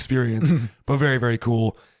bizarre experience, but very, very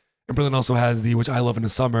cool. And Berlin also has which I love in the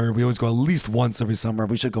summer. We always go at least once every summer.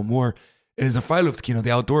 We should go more. Is the Freiluftkino, the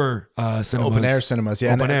outdoor cinemas. Open air cinemas.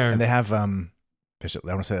 Yeah. Open air. And they have, I want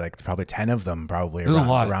to say like probably 10 of them probably. There's a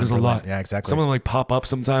lot. There's a lot. Yeah, exactly. Some of them like pop up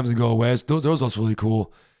sometimes and go away. Those are also really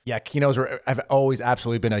cool. Yeah, Kinos have always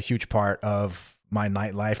absolutely been a huge part of my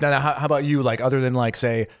nightlife. Now how about you? Like other than like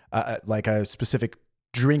say like a specific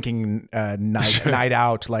drinking night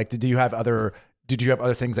out, like did you have other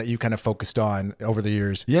things that you kind of focused on over the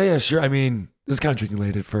years? Yeah, sure. I mean, this is kind of drinking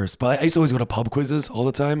related first, but I used to always go to pub quizzes all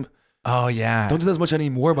the time. Oh yeah. Don't do that as much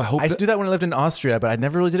anymore, but I used to do that when I lived in Austria, but I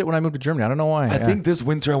never really did it when I moved to Germany. I don't know why. I think this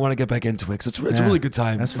winter I want to get back into it because it's a really good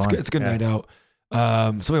time. That's fun. It's a good night out.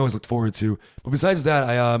 Something I always looked forward to. But besides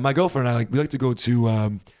that, my girlfriend and I we like to go to a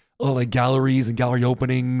lot of like galleries and gallery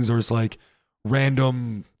openings, or it's like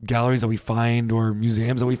random galleries that we find or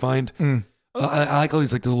museums that we find. I like all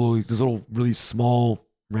these like these little really small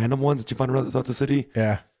random ones that you find around throughout the city.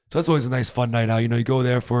 Yeah. So that's always a nice fun night out. You know, you go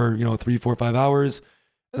there for 3, 4, 5 hours,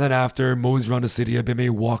 and then after mosey around the city a bit, maybe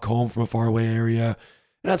walk home from a faraway area,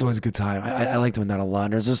 and that's always a good time. I like doing that a lot.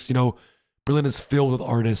 And there's just Berlin is filled with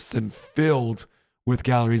artists and filled with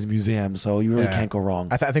galleries and museums, so you really can't go wrong.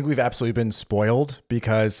 I think we've absolutely been spoiled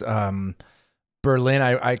because Berlin.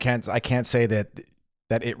 I can't say that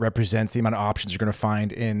it represents the amount of options you're going to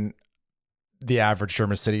find in the average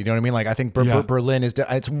German city. You know what I mean? Like I think Berlin is.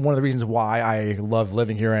 It's one of the reasons why I love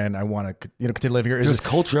living here and I want to continue living here. There's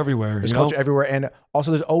culture everywhere. There's culture everywhere, and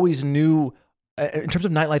also there's always new. In terms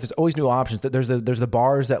of nightlife, there's always new options. There's the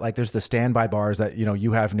bars that like there's the standby bars that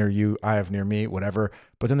you have near you, I have near me, whatever.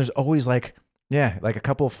 But then there's always like a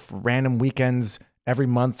couple of random weekends every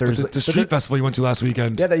month. There's the street festival you went to last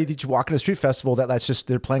weekend. Yeah, you walk in a street festival that's just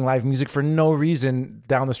they're playing live music for no reason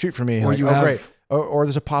down the street from me. Or like, you have great. Or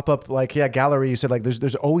there's a pop up gallery. You said like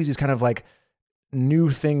there's always these kind of like new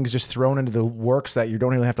things just thrown into the works that you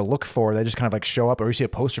don't even have to look for. They just kind of like show up, or you see a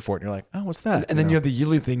poster for it and you're like, oh, what's that? And then you have the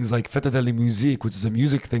yearly things like Fête de la Musique, which is a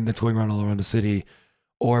music thing that's going around all around the city,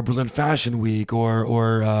 or Berlin Fashion Week, or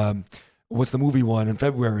what's the movie one in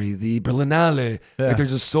February? The Berlinale. Yeah. Like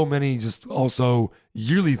there's just so many just also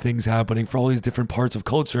yearly things happening for all these different parts of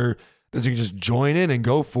culture that you can just join in and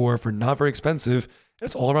go for not very expensive.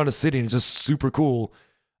 It's all around the city and it's just super cool.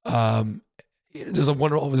 There's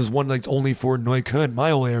one like only for Neukölln,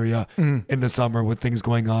 my whole area, in the summer with things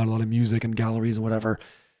going on, a lot of music and galleries and whatever.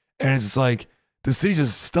 And it's just like the city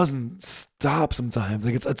just doesn't stop sometimes.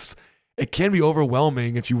 Like it can be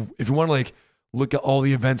overwhelming if you want to like look at all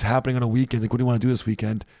the events happening on a weekend. Like, what do you want to do this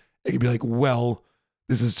weekend? It could be like, well,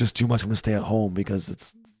 this is just too much. I'm going to stay at home because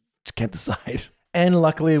just can't decide. And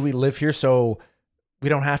luckily we live here, so we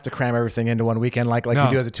don't have to cram everything into one weekend like you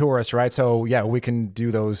do as a tourist, right? So yeah, we can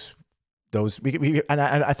do those and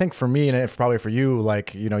I think for me and probably for you,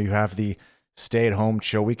 like you have the stay at home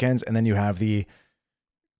chill weekends, and then you have the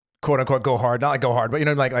quote unquote go hard, not like go hard, but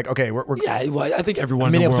like okay, we're well, I think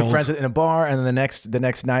everyone meeting in up the with some world, friends in a bar, and then the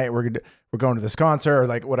next night we're going to this concert or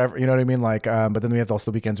like whatever, you know what I mean? Like but then we have also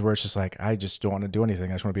the weekends where it's just like I just don't want to do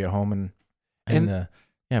anything. I just want to be at home and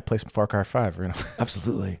play some Far Cry 5.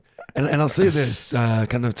 Absolutely. And I'll say this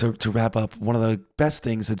kind of to wrap up. One of the best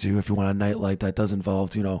things to do if you want a night like that does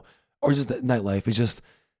involve or just nightlife is just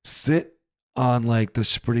sit on like the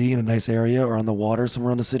Spree in a nice area or on the water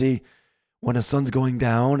somewhere in the city when the sun's going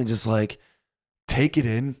down and just like take it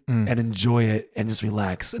in and enjoy it and just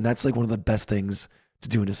relax. And that's like one of the best things to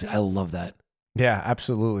do in the city. I love that. Yeah,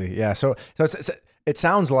 absolutely. Yeah. So it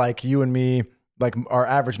sounds like you and me, like our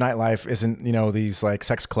average nightlife isn't, these like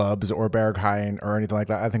sex clubs or Berghain or anything like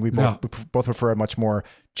that. I think we both prefer a much more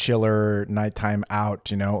chiller nighttime out,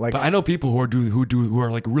 like. But I know people who are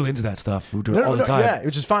like really into that stuff, who do it all the time. Yeah,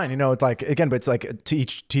 which is fine. It's like, again, but it's like to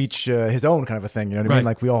teach his own kind of a thing. You know what I mean?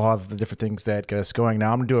 Like we all have the different things that get us going.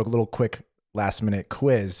 Now I'm gonna do a little quick last minute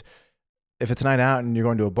quiz. If it's a night out and you're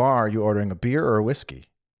going to a bar, are you ordering a beer or a whiskey?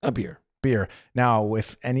 A beer. Now,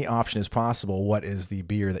 if any option is possible, what is the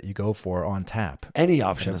beer that you go for on tap? Any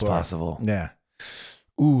option is possible. Yeah.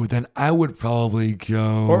 Ooh, then I would probably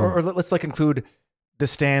go. Or let's like include the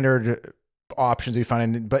standard options you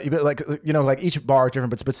find, but like like each bar is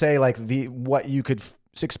different. But say like what you could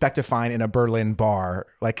expect to find in a Berlin bar,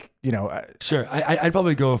 like Sure, I'd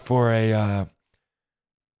probably go for a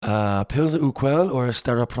Pilsner Urquell or a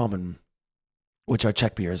Staropramen, which are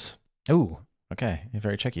Czech beers. Ooh, okay, you're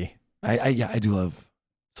very Czechy. I do love.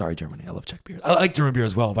 Sorry, Germany. I love Czech beer. I like German beer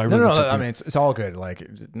as well, but I really no. love Czech I beer. mean, it's all good. Like,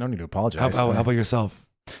 no need to apologize. How about yourself?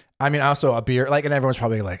 I mean, also a beer. Like, and everyone's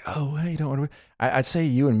probably like, "Oh, hey, you don't order." I'd say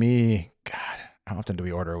you and me. God, how often do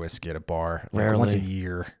we order a whiskey at a bar? Like Rarely. once a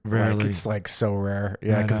year. Rarely. Like, it's like so rare.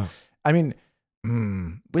 Yeah, because I mean,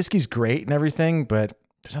 whiskey's great and everything, but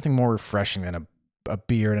there's nothing more refreshing than a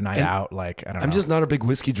beer and a night out. Like, I don't know. I'm just not a big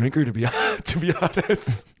whiskey drinker to be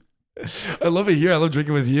honest. I love it here. I love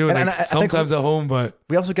drinking with you, and like sometimes at home. But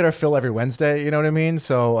we also get our fill every Wednesday. You know what I mean?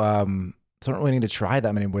 So, so I don't really need to try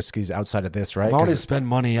that many whiskeys outside of this, right? Why would I spend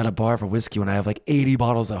money at a bar for whiskey when I have like 80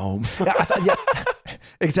 bottles at home? Yeah,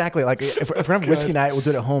 exactly. Like if we're gonna have whiskey night, we'll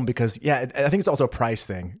do it at home because I think it's also a price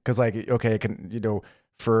thing. Because like, okay, I can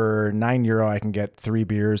for €9 I can get 3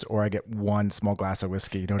 beers or I get 1 small glass of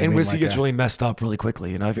whiskey. You know what I mean? And whiskey like, gets really messed up really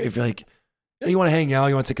quickly. If you're like, you want to hang out,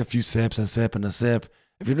 you want to take a few sips and sip and a sip.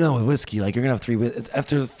 If you're done with whiskey, like you're gonna have 3.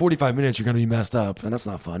 After 45 minutes, you're gonna be messed up, and that's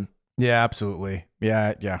not fun. Yeah, absolutely.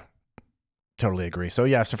 Yeah, totally agree. So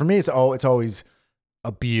yeah, so for me, it's always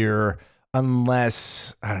a beer,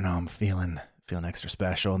 unless I don't know, I'm feeling extra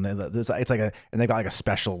special, and it's like they've got like a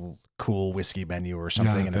special cool whiskey menu or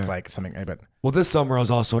something, and it's like something. But this summer I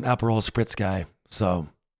was also an Aperol Spritz guy, so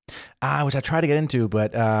which I try to get into,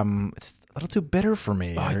 but it's a little too bitter for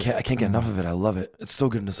me. I can't get enough of it. I love it. It's so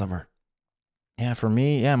good in the summer. Yeah, for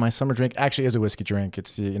me, my summer drink actually is a whiskey drink.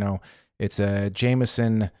 It's it's a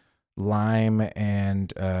Jameson lime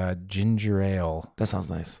and ginger ale. That sounds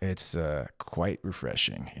nice. It's quite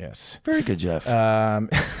refreshing. Yes. Very good, Jeff.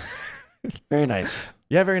 Very nice.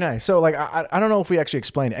 Yeah, very nice. So, like, I don't know if we actually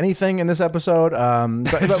explained anything in this episode,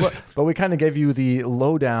 but we kind of gave you the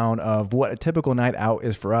lowdown of what a typical night out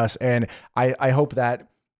is for us, and I hope that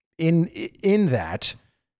in that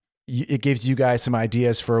it gives you guys some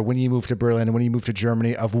ideas for when you move to Berlin and when you move to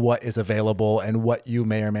Germany of what is available and what you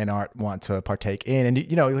may or may not want to partake in. And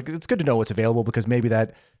you know, like, it's good to know what's available because maybe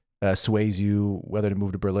that sways you whether to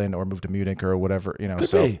move to Berlin or move to Munich or whatever. You know,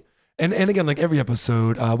 Could be. And again, like every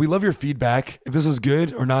episode, we love your feedback. If this is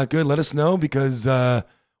good or not good, let us know because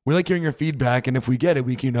we like hearing your feedback. And if we get it,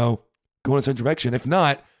 we can, you know, go in a certain direction. If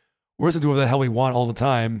not, we're just gonna do whatever the hell we want all the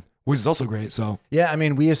time, which is also great. So yeah, I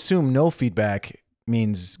mean, we assume no feedback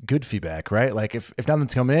means good feedback, right? Like if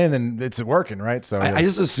nothing's coming in, then it's working, right? So I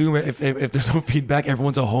just assume if there's no feedback,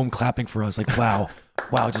 everyone's at home clapping for us, like wow,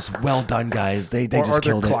 just well done, guys. They just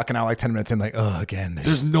killed it. Clocking out like 10 minutes in, like again.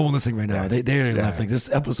 There's no one listening right now. They already left. Like this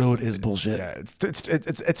episode is bullshit. Yeah,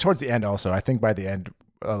 it's towards the end. Also, I think by the end,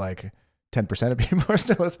 like 10% of people are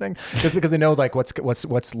still listening, just because they know like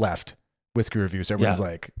what's left. Whiskey review. So everyone's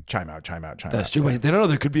like, chime out. That's true. Wait, they don't know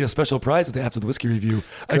there could be a special prize at the after the whiskey review.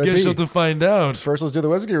 I Could guess be. you'll have to find out. First, let's do the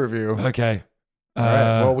whiskey review. Okay. All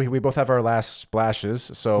right. Well, we both have our last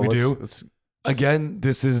splashes. So We do. Let's, Again,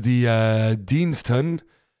 this is the Deanston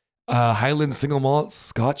Highland Single Malt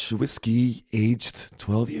Scotch Whiskey, aged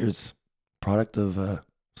 12 years. Product of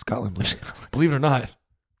Scotland. Believe it or not,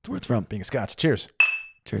 that's where it's from. being a Scotch. Cheers.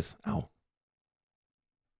 Cheers. Ow.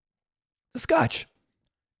 The Scotch.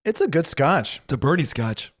 It's a good Scotch. It's a Bernie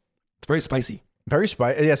Scotch. It's very spicy. Very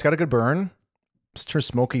spicy. Yeah, it's got a good burn. Sort of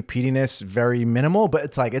smoky peatiness, very minimal, but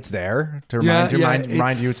it's like it's there to remind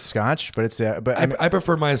you it's Scotch. But it's but I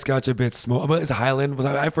prefer my Scotch a bit smoke. But it's a Highland. But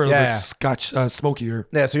I prefer the Scotch smokier.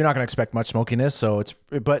 Yeah, so you're not going to expect much smokiness. So it's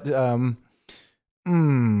but there's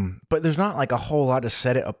not like a whole lot to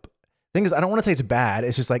set it up. Thing is, I don't want to say it's bad.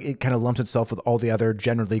 It's just like it kind of lumps itself with all the other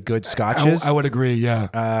generally good Scotches. I would agree.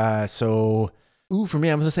 Yeah. For me,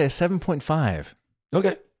 I'm going to say a 7.5.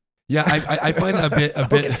 Okay. Yeah, I find it a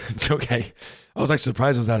bit. It's okay. I was actually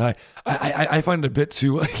surprised it was that high. I find it a bit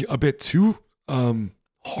too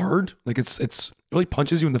hard. Like it really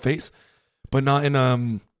punches you in the face, but not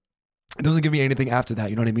in It doesn't give me anything after that.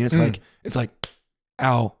 You know what I mean? It's like,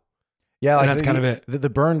 ow. Yeah, like and that's kind of it.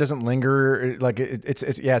 The burn doesn't linger. Like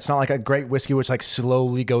it's not like a great whiskey which like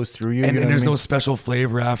slowly goes through you. And, you know and there's what I mean? no special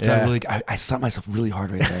flavor after. Yeah. I slapped myself really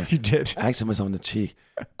hard right there. You did. I actually myself in the cheek.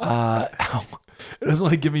 Ow. It doesn't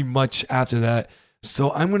really give me much after that.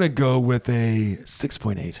 So I'm gonna go with a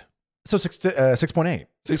 6.8. So 6.8.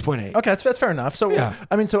 6.8. Okay, that's fair enough. So yeah.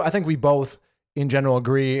 I mean, so I think we both in general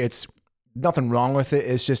agree it's nothing wrong with it.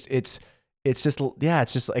 It's just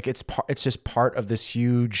part of this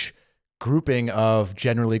huge grouping of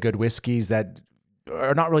generally good whiskeys that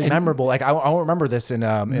are not really memorable. Like I won't remember this in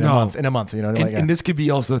a month. You know, and this could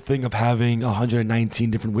be also the thing of having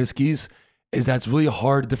 119 different whiskeys. Is that it's really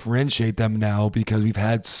hard to differentiate them now because we've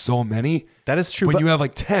had so many. That is true. When you have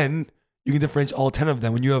like 10, you can differentiate all 10 of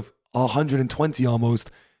them. When you have 120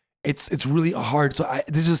 almost, it's really hard. So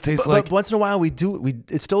this just tastes like. But once in a while they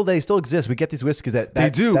still exist. We get these whiskeys that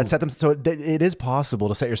set them. So it is possible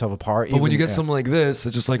to set yourself apart. But when you get something like this,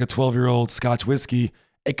 it's just like a 12-year-old Scotch whiskey.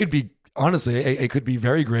 It could be, honestly, it could be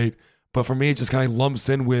very great. But for me, it just kind of lumps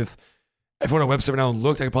in with, if I went on a website right now and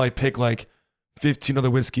looked, I could probably pick like 15 other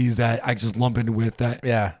whiskeys that I just lump in with that.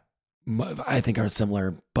 Yeah. I think are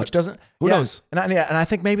similar, but which doesn't. Who knows? And I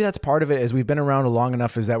think maybe that's part of it. Is we've been around long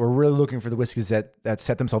enough, is that we're really looking for the whiskeys that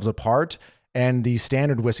set themselves apart. And these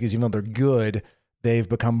standard whiskeys, even though they're good, they've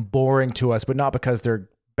become boring to us, but not because they're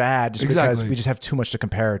bad, just because we just have too much to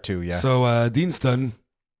compare it to. Yeah. So Deanston,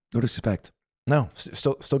 no disrespect. No,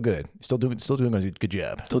 still good. Still doing a good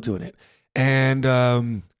job. Still doing it.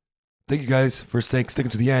 And thank you guys for sticking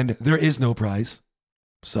to the end. There is no prize,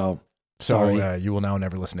 so. Sorry. You will now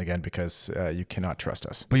never listen again because you cannot trust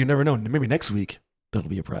us. But you never know. Maybe next week there'll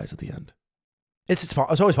be a prize at the end. It's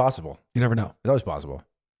always possible. You never know. It's always possible.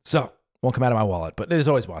 So won't come out of my wallet, but it is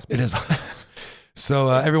always possible. It is possible.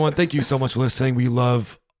 So everyone, thank you so much for listening. We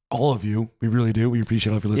love all of you. We really do. We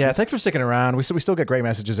appreciate all of your listeners. Yeah, thanks for sticking around. We still get great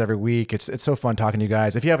messages every week. It's so fun talking to you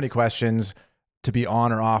guys. If you have any questions to be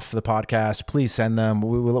on or off the podcast, please send them.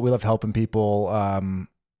 We love helping people.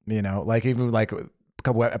 Like even like a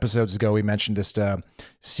couple episodes ago, we mentioned this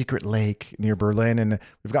secret lake near Berlin, and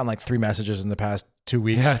we've gotten like 3 messages in the past 2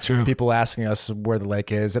 weeks. Yeah, true. People asking us where the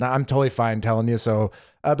lake is, and I'm totally fine telling you. So,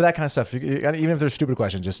 but that kind of stuff, even if there's stupid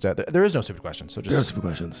questions, just there is no stupid questions. So just there are stupid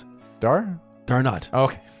questions. There are? There are not. Oh,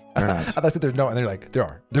 okay. There are not. I thought there's no, and they're like there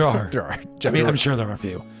are. There are. There are. I mean, I'm sure there are a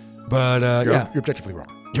few, but you're objectively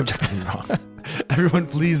wrong. You're objectively wrong. Everyone,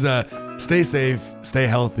 please stay safe, stay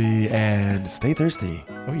healthy, and stay thirsty.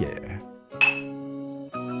 Oh yeah.